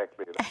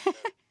 Exactly.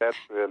 That's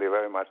really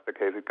very much the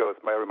case. It goes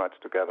very much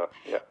together.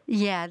 Yeah.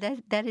 Yeah,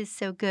 that is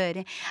so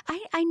good.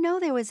 I know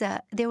there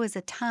was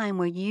a time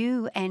where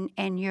you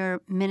and your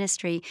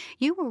ministry,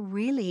 you were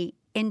really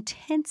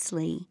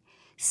intensely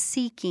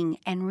seeking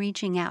and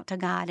reaching out to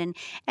God,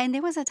 and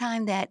there was a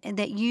time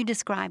that you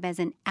describe as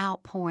an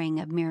outpouring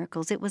of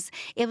miracles. It was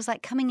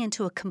like coming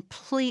into a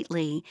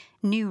completely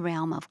new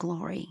realm of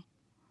glory.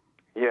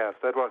 Yes,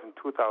 that was in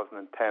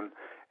 2010.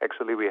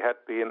 Actually, we had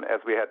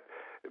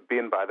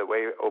been, by the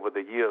way, over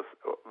the years,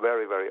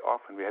 very, very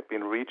often. We had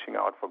been reaching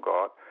out for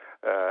God,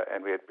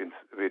 and we'd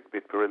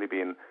really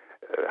been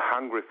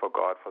hungry for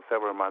God for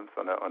several months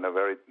on a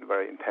very,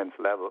 very intense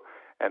level.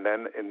 And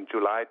then in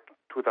July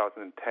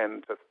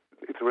 2010,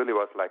 it really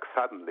was like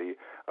suddenly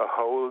a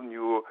whole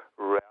new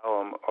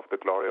realm of the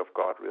glory of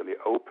God really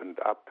opened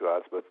up to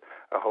us, with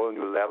a whole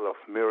new level of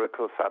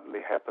miracles suddenly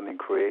happening,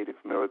 creative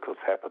miracles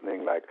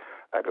happening, like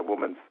a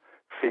woman's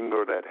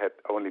finger that had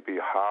only been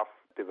half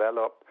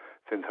developed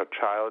since her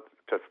child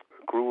just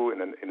grew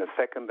in a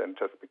second and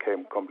just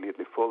became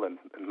completely full and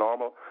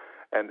normal.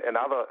 And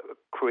other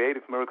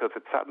creative miracles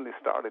that suddenly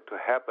started to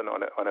happen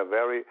on a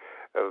very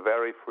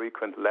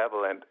frequent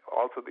level, and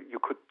also you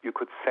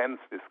could sense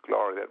this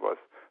glory that was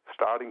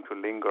starting to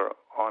linger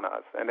on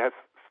us, and has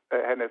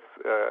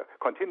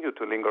continued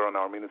to linger on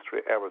our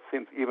ministry ever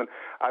since. Even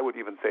I would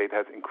even say it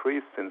has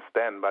increased since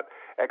then. But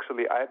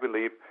actually, I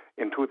believe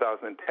in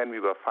 2010 we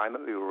were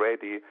finally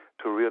ready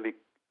to really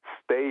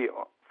stay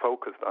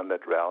focused on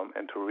that realm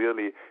and to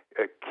really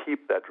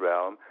keep that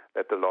realm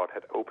that the Lord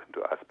had opened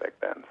to us back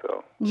then.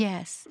 So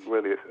yes,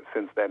 really,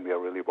 since then we are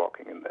really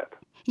walking in that.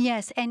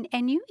 Yes, and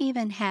you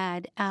even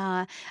had,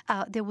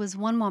 there was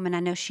one woman,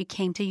 I know she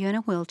came to you in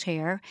a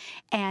wheelchair,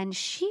 and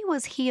she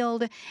was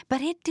healed,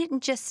 but it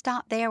didn't just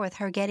stop there with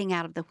her getting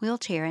out of the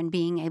wheelchair and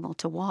being able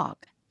to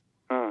walk.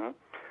 Mm-hmm.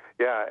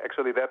 Yeah,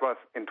 actually that was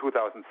in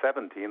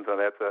 2017, so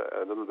that's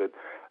a little bit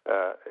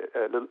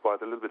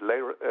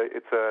later.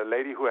 It's a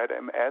lady who had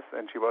MS,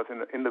 and she was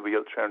in the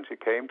wheelchair, and she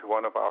came to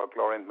one of our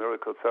Glory and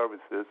Miracle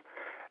services,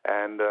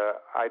 and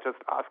I just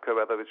asked her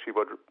whether she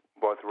was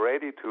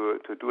ready to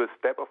do a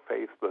step of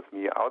faith with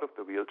me out of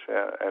the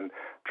wheelchair and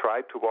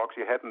tried to walk.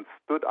 She hadn't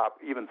stood up.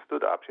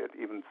 She had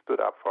even stood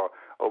up for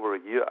over a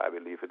year, I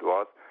believe it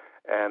was.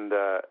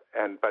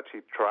 But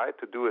she tried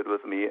to do it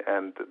with me,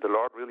 and the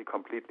Lord really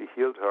completely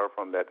healed her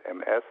from that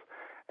MS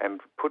and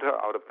put her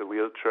out of the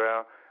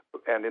wheelchair.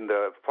 And in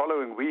the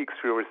following weeks,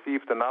 she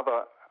received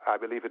another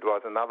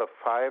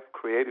 5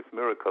 creative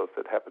miracles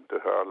that happened to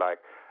her, like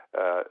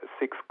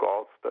 6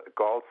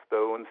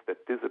 gallstones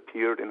that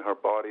disappeared in her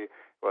body.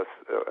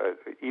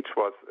 Each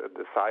was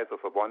the size of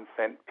a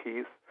 1-cent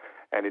piece,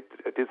 and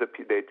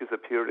they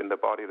disappeared in the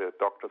body. The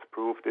doctors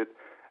proved it,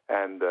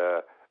 and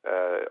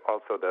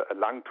also a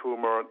lung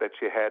tumor that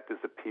she had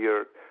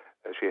disappeared.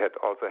 She had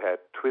also had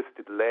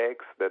twisted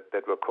legs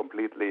that were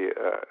completely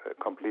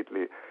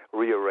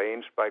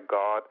rearranged by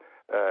God.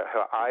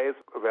 Her eyes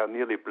were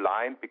nearly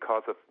blind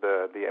because of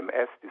the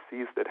MS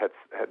disease that had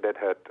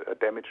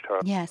damaged her.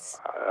 Yes.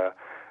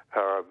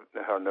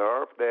 Her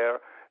nerve there,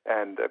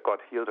 and God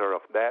healed her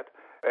of that.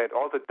 And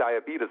also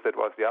diabetes, that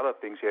was the other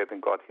thing she had,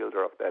 and God healed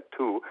her of that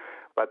too.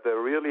 But the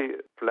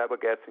really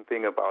flabbergasting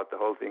thing about the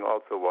whole thing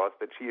also was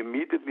that she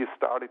immediately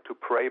started to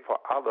pray for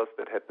others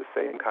that had the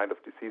same kind of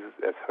diseases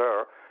as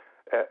her,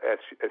 as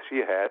she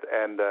had,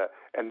 and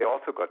they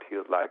also got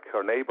healed. Like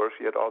her neighbor,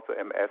 she had also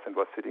MS and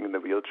was sitting in the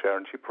wheelchair,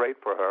 and she prayed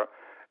for her,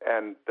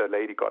 and the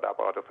lady got up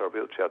out of her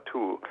wheelchair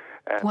too.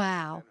 And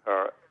wow.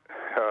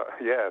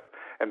 Yes.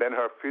 And then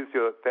her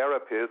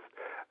physiotherapist,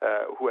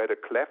 who had a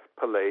cleft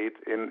palate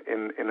in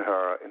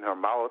her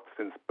mouth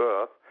since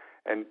birth,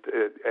 and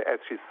as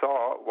she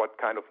saw what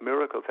kind of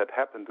miracles had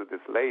happened to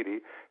this lady,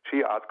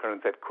 she asked her and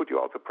said, "Could you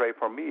also pray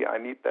for me? I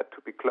need that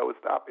to be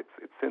closed up.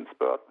 It's since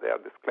birth there.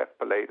 This cleft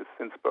palate is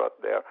since birth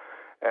there."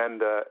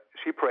 And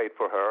she prayed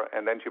for her,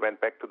 and then she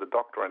went back to the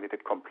doctor, and it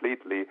had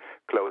completely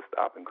closed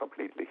up and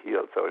completely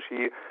healed. So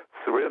she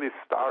really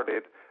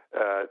started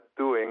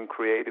doing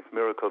creative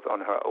miracles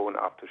on her own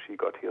after she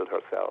got healed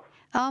herself.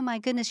 Oh, my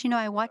goodness.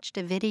 I watched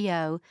a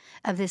video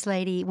of this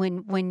lady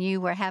when you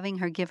were having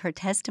her give her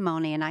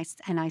testimony, and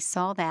I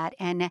saw that,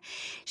 and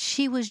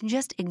she was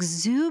just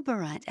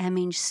exuberant. I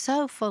mean,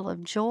 so full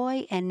of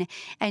joy and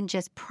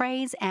just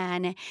praise,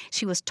 and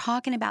she was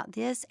talking about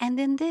this, and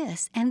then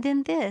this, and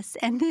then this,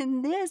 and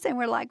then this, and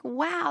we're like,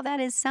 wow,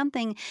 that is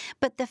something.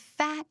 But the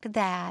fact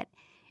that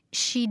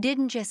she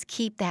didn't just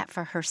keep that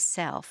for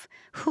herself.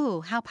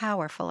 How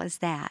powerful is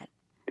that?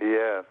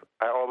 Yes.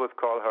 I always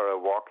call her a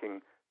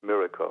walking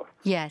miracle.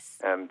 Yes.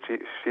 And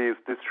she is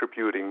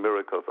distributing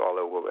miracles all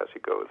over where she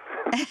goes.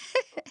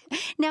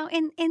 Now,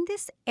 in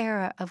this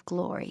era of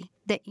glory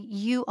that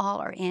you all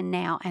are in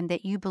now, and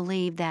that you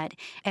believe that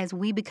as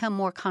we become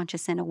more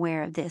conscious and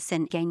aware of this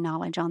and gain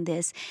knowledge on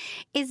this,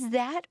 is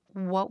that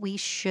what we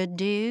should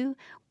do?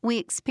 We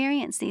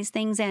experience these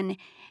things, and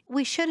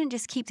we shouldn't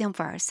just keep them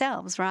for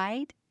ourselves,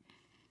 right?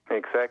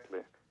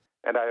 Exactly.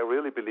 And I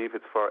really believe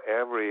it's for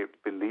every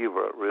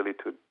believer really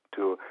to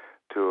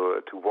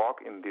walk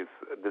in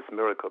this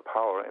miracle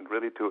power, and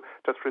really to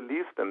just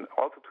release them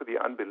also to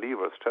the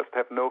unbelievers. Just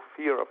have no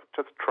fear of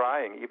just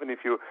trying. Even if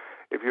you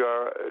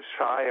are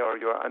shy or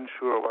you're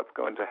unsure what's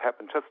going to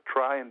happen, just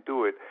try and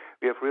do it.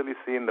 We have really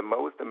seen the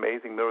most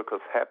amazing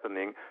miracles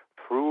happening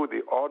through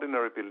the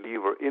ordinary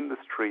believer in the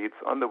streets,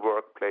 on the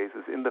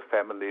workplaces, in the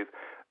families.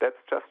 That's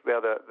just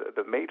where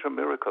the major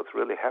miracles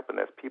really happen,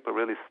 as people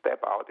really step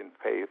out in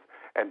faith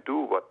and do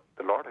what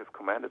the Lord has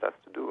commanded us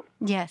to do.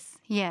 Yes,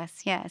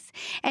 yes, yes.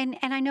 And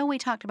I know we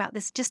talked about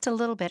this just a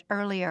little bit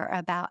earlier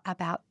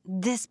about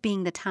this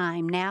being the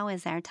time. Now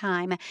is our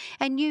time.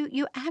 And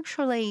you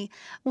actually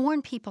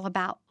warn people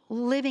about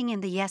living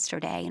in the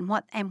yesterday and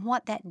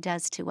what that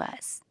does to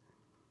us.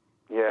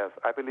 Yes,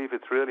 I believe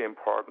it's really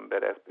important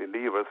that as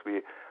believers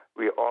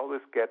we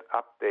always get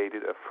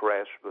updated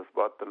afresh with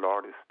what the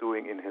Lord is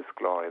doing in His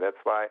glory. That's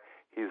why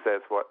He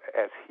says,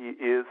 as He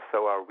is,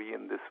 so are we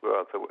in this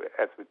world. So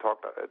as we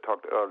talked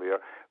earlier,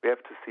 we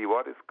have to see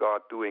what is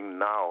God doing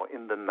now,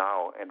 in the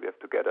now, and we have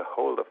to get a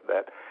hold of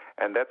that.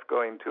 And that's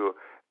going to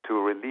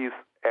release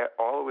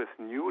always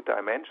new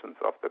dimensions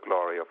of the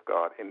glory of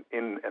God in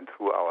and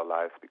through our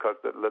lives, because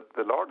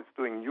the Lord is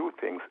doing new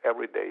things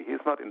every day. He's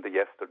not in the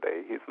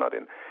yesterday. He's not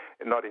in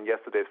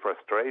yesterday's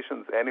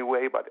frustrations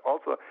anyway. But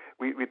also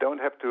we don't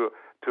have to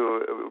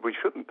we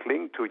shouldn't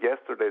cling to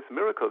yesterday's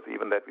miracles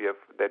even that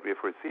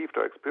we've received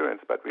or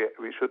experienced. But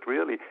we should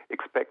really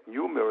expect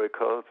new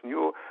miracles,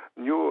 new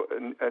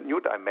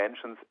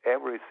dimensions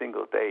every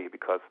single day,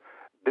 because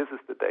this is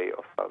the day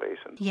of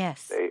salvation.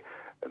 Yes. The day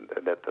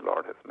that the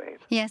Lord has made.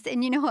 Yes,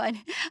 and you know what?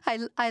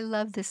 I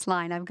love this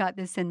line. I've got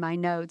this in my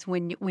notes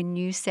when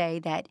you say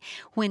that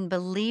when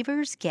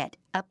believers get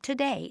up to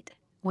date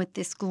with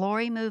this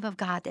glory move of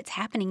God that's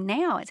happening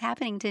now, it's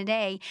happening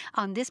today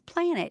on this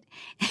planet.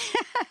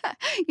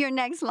 Your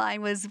next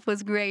line was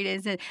great,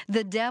 isn't it?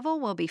 The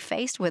devil will be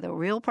faced with a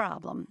real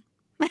problem.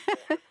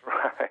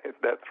 Right,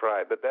 that's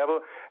right. The devil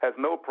has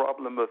no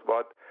problem with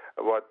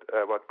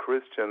what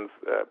Christians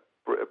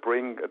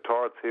bring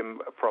towards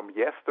him from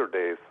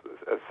yesterday's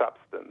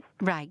substance.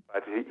 Right.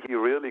 But he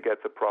really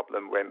gets a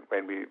problem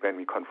when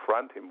we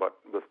confront him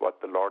with what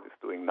the Lord is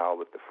doing now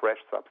with the fresh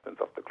substance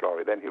of the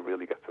glory. Then he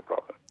really gets a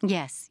problem.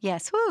 Yes,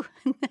 yes.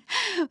 Woo!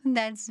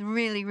 That's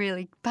really,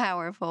 really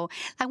powerful.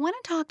 I want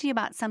to talk to you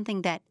about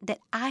something that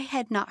I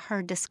had not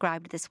heard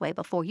described this way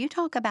before. You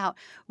talk about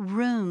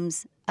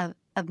rooms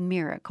of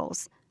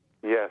miracles.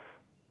 Yes,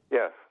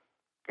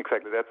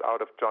 exactly. That's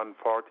out of John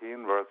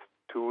 14, verse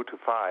 2 to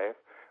 5.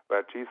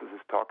 Where Jesus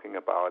is talking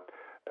about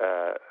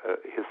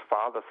his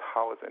Father's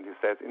house, and he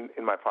says,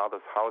 in my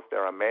Father's house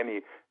there are many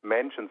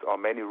mansions or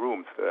many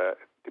rooms,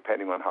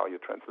 depending on how you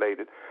translate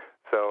it.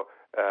 So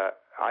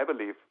I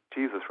believe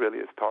Jesus really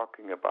is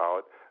talking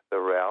about the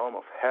realm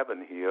of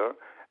heaven here,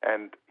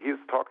 and he's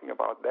talking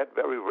about that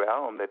very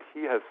realm that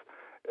he has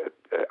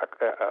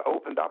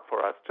opened up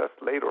for us just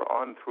later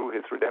on through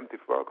his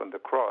redemptive work on the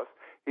cross.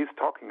 He's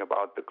talking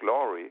about the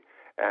glory.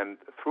 And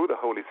through the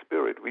Holy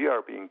Spirit, we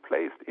are being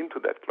placed into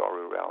that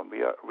glory realm.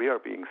 We are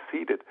being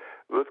seated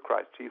with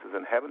Christ Jesus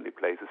in heavenly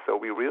places. So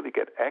we really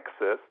get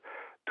access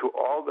to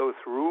all those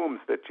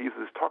rooms that Jesus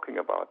is talking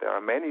about. There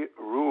are many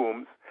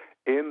rooms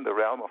in the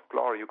realm of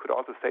glory. You could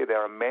also say there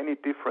are many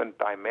different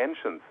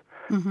dimensions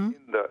in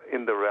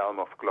the realm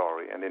of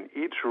glory. And in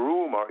each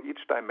room or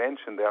each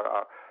dimension, there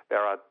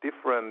are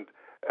different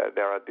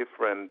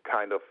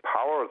kind of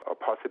powers or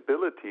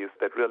possibilities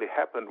that really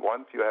happen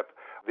once you have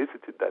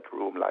visited that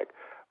room. Like,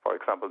 for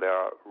example, there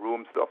are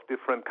rooms of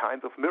different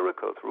kinds of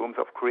miracles, rooms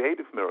of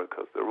creative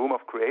miracles. The room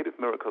of creative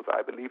miracles,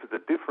 I believe, is a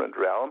different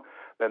realm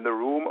than the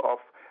room of,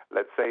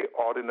 let's say,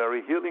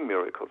 ordinary healing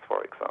miracles,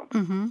 for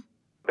example. Mm-hmm.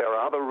 There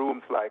are other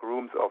rooms like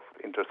rooms of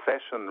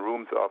intercession,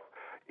 rooms of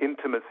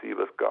intimacy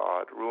with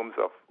God, rooms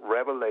of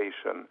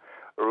revelation,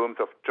 rooms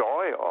of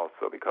joy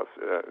also, because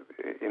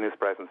in His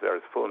presence there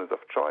is fullness of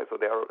joy. So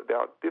there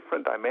are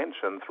different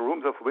dimensions,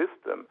 rooms of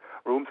wisdom,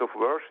 rooms of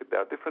worship. There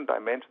are different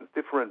dimensions,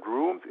 different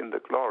rooms in the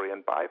glory.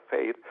 And by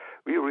faith,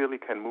 we really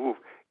can move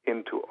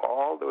into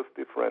all those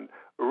different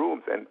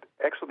rooms. And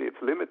actually,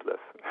 it's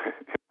limitless.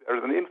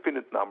 There's an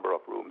infinite number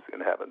of rooms in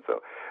heaven.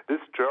 So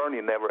this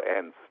journey never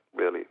ends,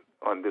 really,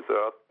 on this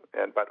earth.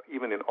 But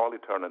even in all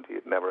eternity,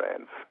 it never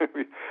ends.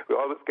 We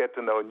always get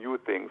to know new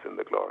things in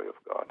the glory of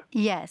God.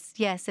 Yes,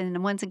 yes.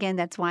 And once again,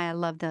 that's why I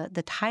love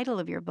the title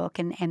of your book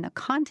and the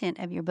content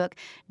of your book,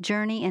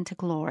 Journey into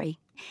Glory.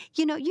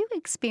 You know, you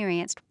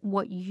experienced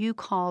what you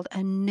called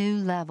a new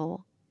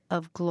level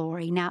of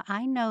glory. Now,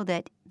 I know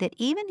that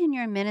even in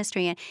your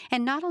ministry,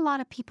 and not a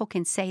lot of people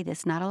can say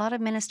this, not a lot of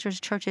ministers,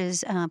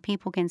 churches,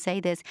 people can say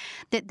this,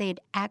 that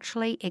they'd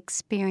actually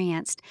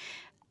experienced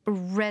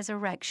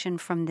resurrection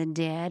from the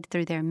dead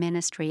through their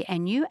ministry.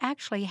 And you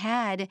actually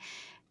had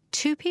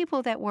two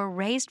people that were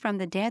raised from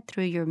the dead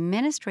through your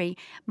ministry.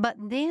 But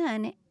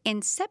then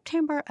in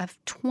September of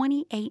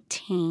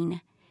 2018,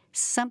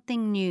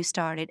 something new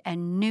started, a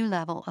new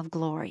level of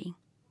glory.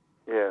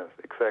 Yes,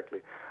 exactly.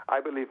 I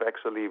believe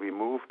actually we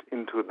moved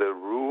into the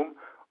room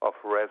of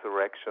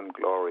resurrection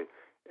glory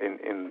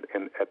in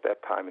at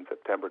that time in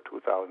September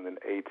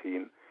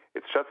 2018.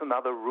 It's just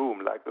another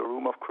room, like the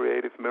room of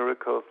creative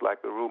miracles,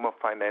 like the room of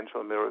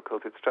financial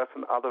miracles. It's just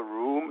another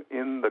room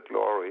in the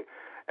glory.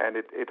 And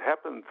it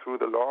happened through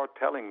the Lord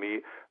telling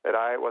me that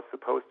I was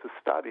supposed to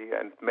study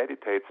and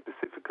meditate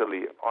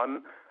specifically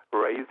on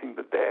raising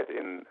the dead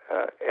in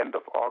end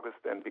of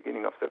August and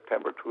beginning of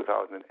September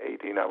 2018.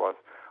 I was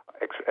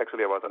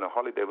on a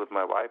holiday with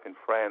my wife in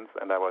France,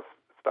 and I was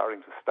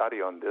starting to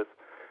study on this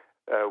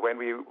when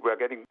we were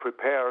getting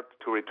prepared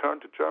to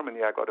return to Germany,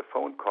 I got a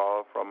phone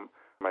call from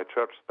my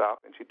church staff,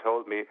 and she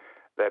told me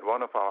that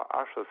one of our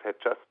ushers had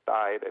just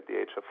died at the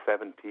age of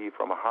 70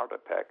 from a heart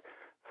attack.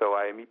 So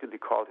I immediately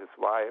called his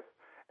wife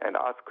and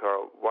asked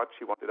her what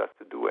she wanted us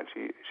to do, and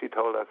she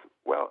told us,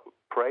 well,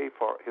 pray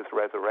for his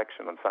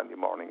resurrection on Sunday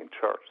morning in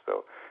church.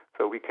 So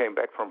we came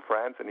back from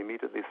France, and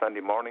immediately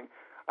Sunday morning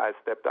I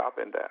stepped up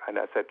and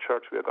I said,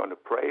 church, we are going to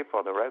pray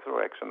for the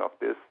resurrection of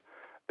this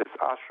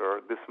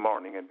usher this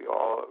morning, and we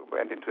all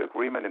went into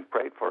agreement and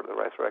prayed for the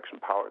resurrection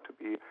power to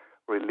be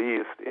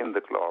released in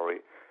the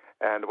glory.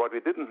 And what we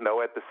didn't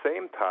know, at the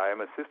same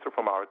time, a sister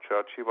from our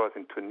church, she was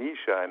in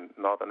Tunisia in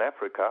northern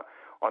Africa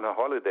on a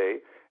holiday,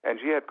 and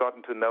she had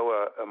gotten to know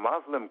a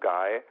Muslim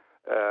guy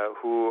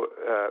who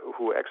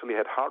actually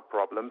had heart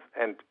problems,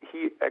 and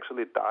he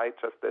actually died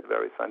just that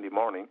very Sunday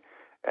morning.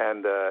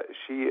 And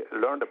she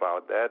learned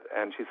about that,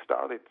 and she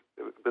started,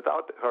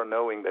 without her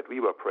knowing that we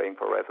were praying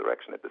for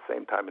resurrection at the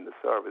same time in the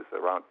service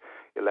around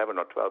 11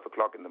 or 12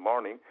 o'clock in the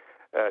morning,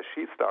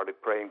 she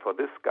started praying for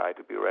this guy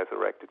to be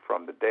resurrected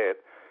from the dead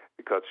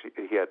because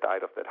he had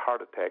died of that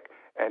heart attack.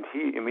 And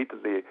he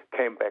immediately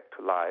came back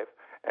to life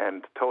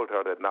and told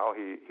her that now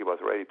he was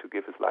ready to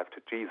give his life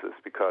to Jesus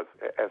because,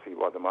 as he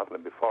was a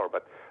Muslim before,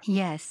 but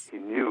yes, he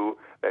knew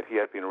that he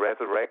had been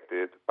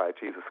resurrected by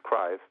Jesus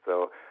Christ.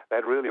 So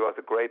that really was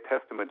a great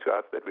testament to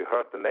us that we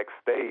heard the next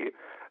day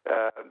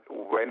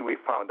when we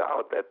found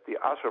out that the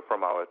usher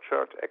from our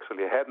church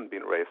actually hadn't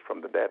been raised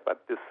from the dead,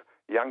 but this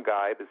young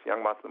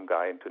Muslim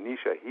guy in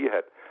Tunisia, he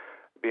had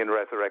been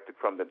resurrected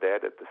from the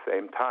dead at the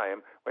same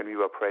time when we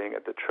were praying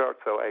at the church.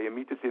 So I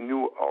immediately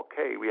knew,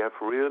 okay, we have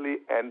really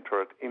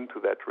entered into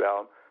that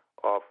realm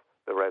of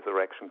the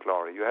resurrection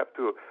glory. You have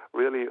to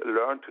really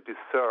learn to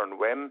discern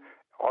when,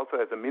 also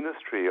as a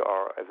ministry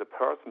or as a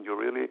person, you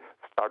really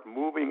start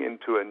moving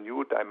into a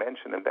new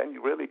dimension, and then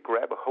you really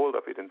grab a hold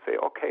of it and say,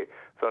 okay,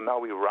 so now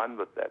we run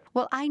with that.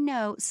 Well, I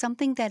know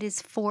something that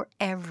is for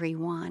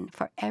everyone,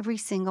 for every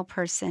single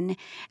person.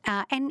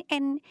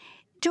 And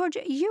George,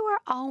 you are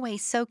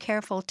always so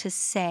careful to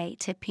say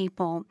to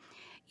people,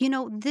 you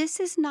know, this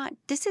is not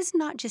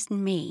just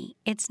me.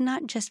 It's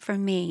not just for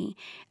me.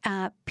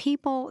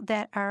 People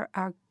that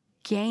are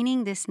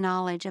gaining this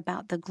knowledge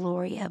about the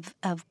glory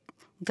of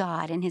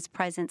God and His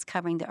presence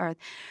covering the earth,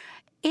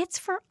 it's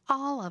for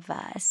all of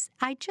us.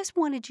 I just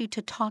wanted you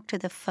to talk to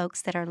the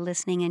folks that are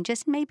listening and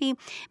just maybe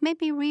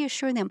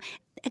reassure them.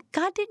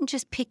 God didn't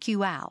just pick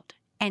you out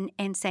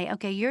and say,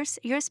 okay, you're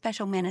a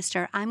special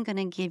minister. I'm going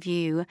to give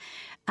you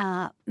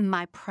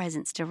my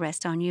presence to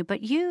rest on you.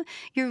 But you're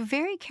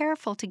very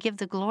careful to give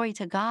the glory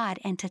to God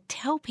and to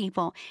tell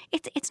people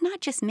it's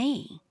not just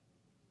me.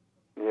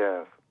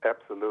 Yes,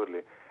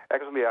 absolutely.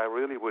 Actually, I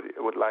really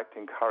would like to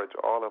encourage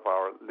all of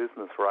our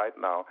listeners right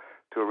now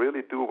to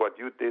really do what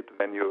you did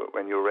when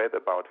you read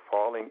about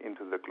falling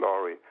into the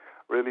glory,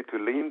 really to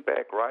lean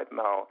back right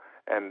now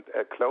and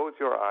close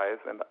your eyes.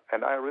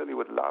 And I really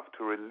would love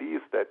to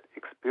release that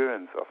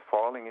experience of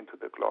falling into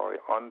the glory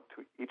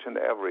onto each and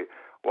every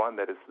one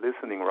that is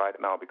listening right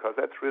now, because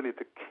that's really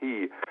the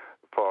key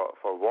for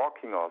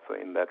walking also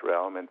in that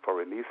realm and for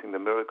releasing the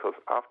miracles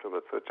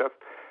afterwards. So just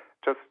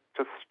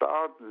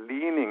start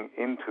leaning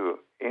into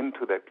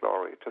that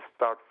glory. Just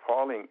start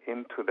falling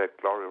into that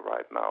glory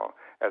right now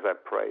as I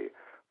pray.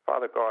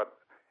 Father God,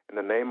 in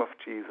the name of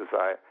Jesus,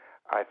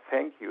 I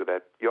thank you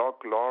that your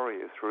glory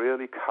is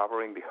really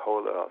covering the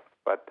whole earth.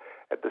 But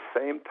at the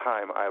same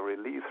time, I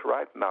release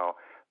right now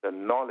the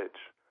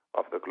knowledge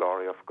of the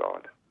glory of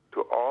God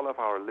to all of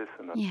our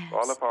listeners, yes,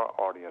 all of our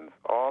audience,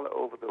 all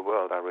over the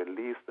world. I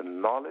release the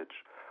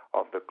knowledge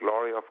of the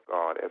glory of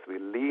God as we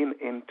lean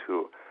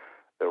into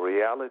the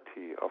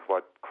reality of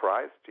what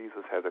Christ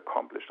Jesus has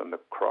accomplished on the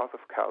cross of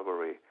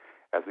Calvary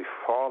as we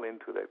fall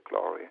into that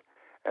glory.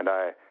 And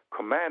I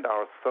command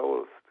our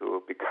souls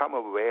to become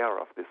aware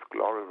of this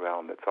glory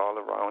realm that's all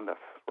around us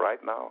right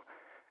now.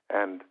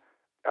 And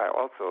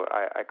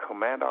I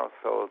command our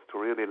souls to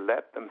really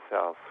let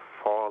themselves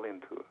fall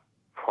into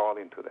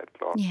that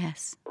glory.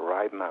 Yes.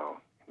 Right now,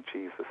 in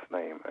Jesus'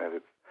 name. And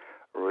it's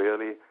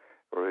really,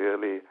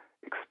 really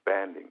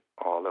expanding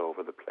all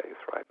over the place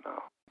right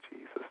now.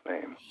 Jesus'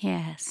 name.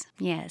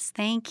 Yes.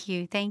 Thank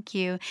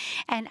you.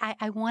 And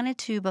I wanted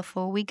to,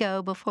 before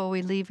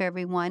we leave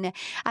everyone,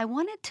 I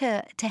wanted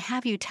to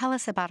have you tell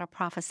us about a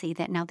prophecy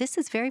that, now this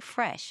is very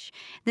fresh.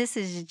 This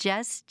is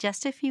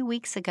just a few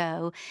weeks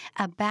ago,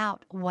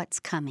 about what's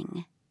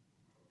coming.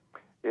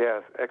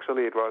 Yes,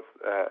 actually it was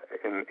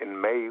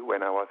in May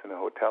when I was in a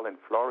hotel in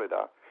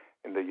Florida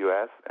in the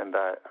U.S., and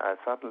I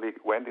suddenly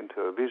went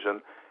into a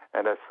vision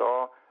and I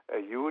saw a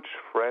huge,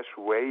 fresh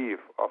wave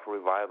of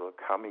revival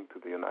coming to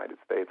the United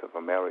States of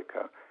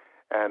America.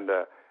 And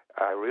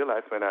I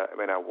realized when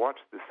I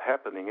watched this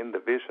happening in the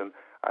vision,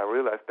 I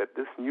realized that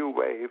this new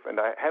wave, and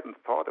I hadn't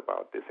thought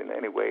about this in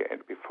any way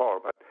before,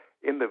 but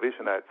in the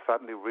vision I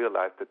suddenly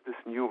realized that this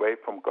new wave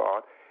from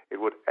God,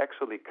 it would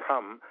actually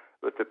come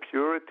with the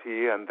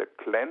purity and the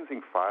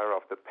cleansing fire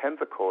of the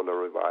Pensacola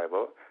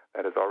revival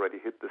that has already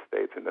hit the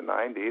States in the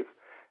 90s.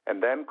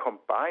 and then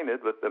combine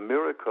it with the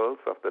miracles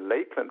of the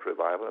Lakeland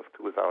revival of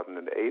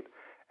 2008,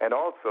 and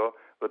also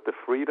with the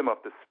freedom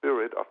of the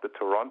spirit of the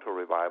Toronto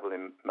revival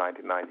in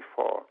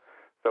 1994.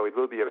 So it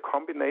will be a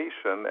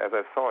combination, as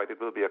I saw it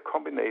will be a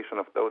combination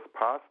of those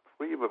past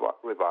three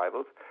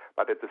revivals,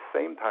 but at the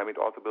same time it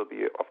also will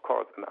be, of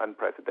course, an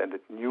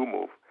unprecedented new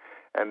move.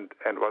 And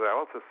what I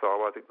also saw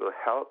was it will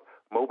help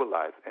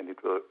mobilize and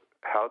it will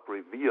help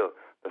reveal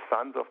the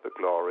sons of the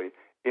glory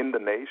in the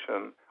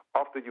nation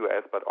of the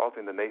U.S., but also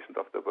in the nations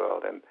of the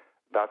world, and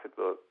thus it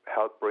will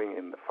help bring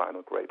in the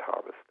final great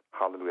harvest.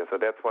 Hallelujah. So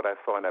that's what I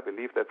saw, and I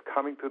believe that's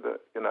coming to the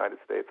United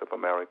States of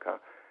America.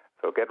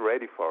 So get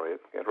ready for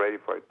it. Get ready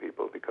for it,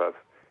 people, because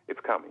it's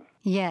coming.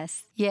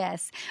 Yes,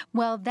 yes.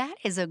 Well, that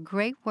is a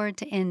great word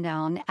to end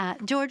on.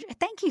 George,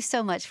 thank you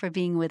so much for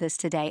being with us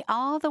today,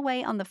 all the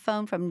way on the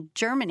phone from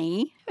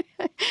Germany.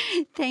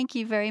 Thank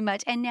you very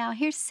much. And now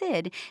here's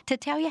Sid to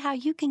tell you how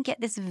you can get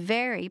this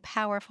very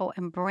powerful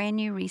and brand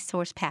new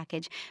resource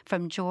package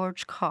from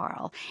George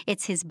Karl.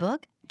 It's his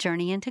book,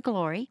 Journey into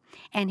Glory,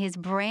 and his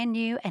brand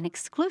new and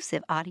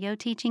exclusive audio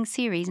teaching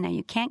series. Now,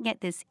 you can't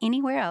get this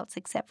anywhere else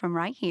except from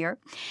right here,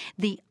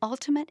 The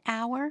Ultimate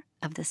Hour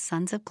of the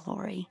Sons of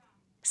Glory.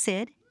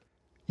 Sid?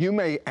 You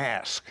may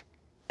ask,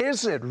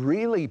 is it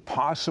really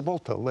possible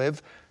to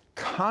live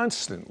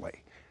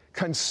constantly,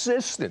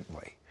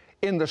 consistently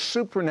in the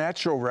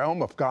supernatural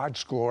realm of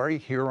God's glory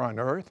here on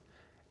earth?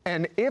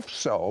 And if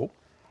so,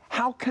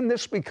 how can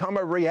this become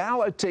a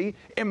reality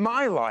in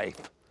my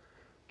life?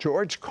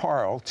 George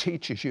Karl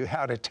teaches you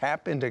how to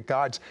tap into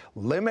God's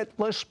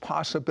limitless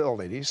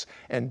possibilities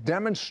and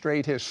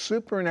demonstrate his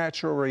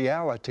supernatural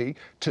reality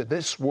to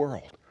this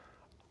world.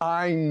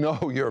 I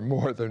know you're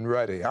more than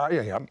ready. I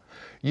am.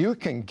 You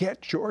can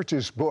get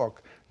George's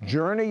book,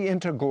 Journey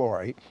into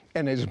Glory,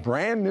 and his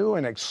brand new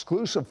and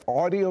exclusive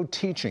audio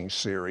teaching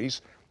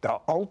series,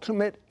 The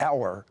Ultimate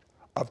Hour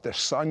of the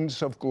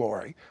Sons of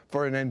Glory,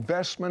 for an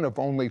investment of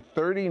only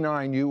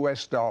 $39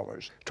 US.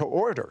 To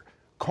order,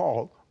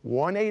 call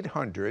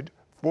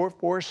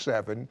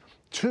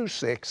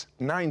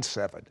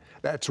 1-800-447-2697.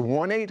 That's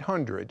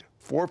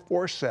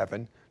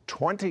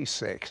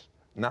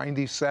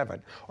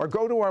 1-800-447-2697. Or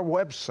go to our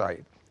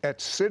website at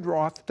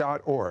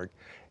sidroth.org,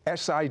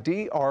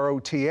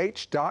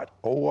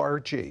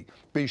 sidroth.org.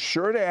 Be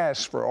sure to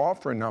ask for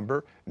offer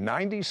number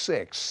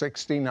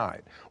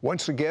 9669.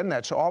 Once again,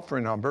 that's offer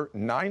number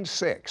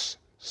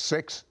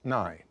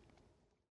 9669.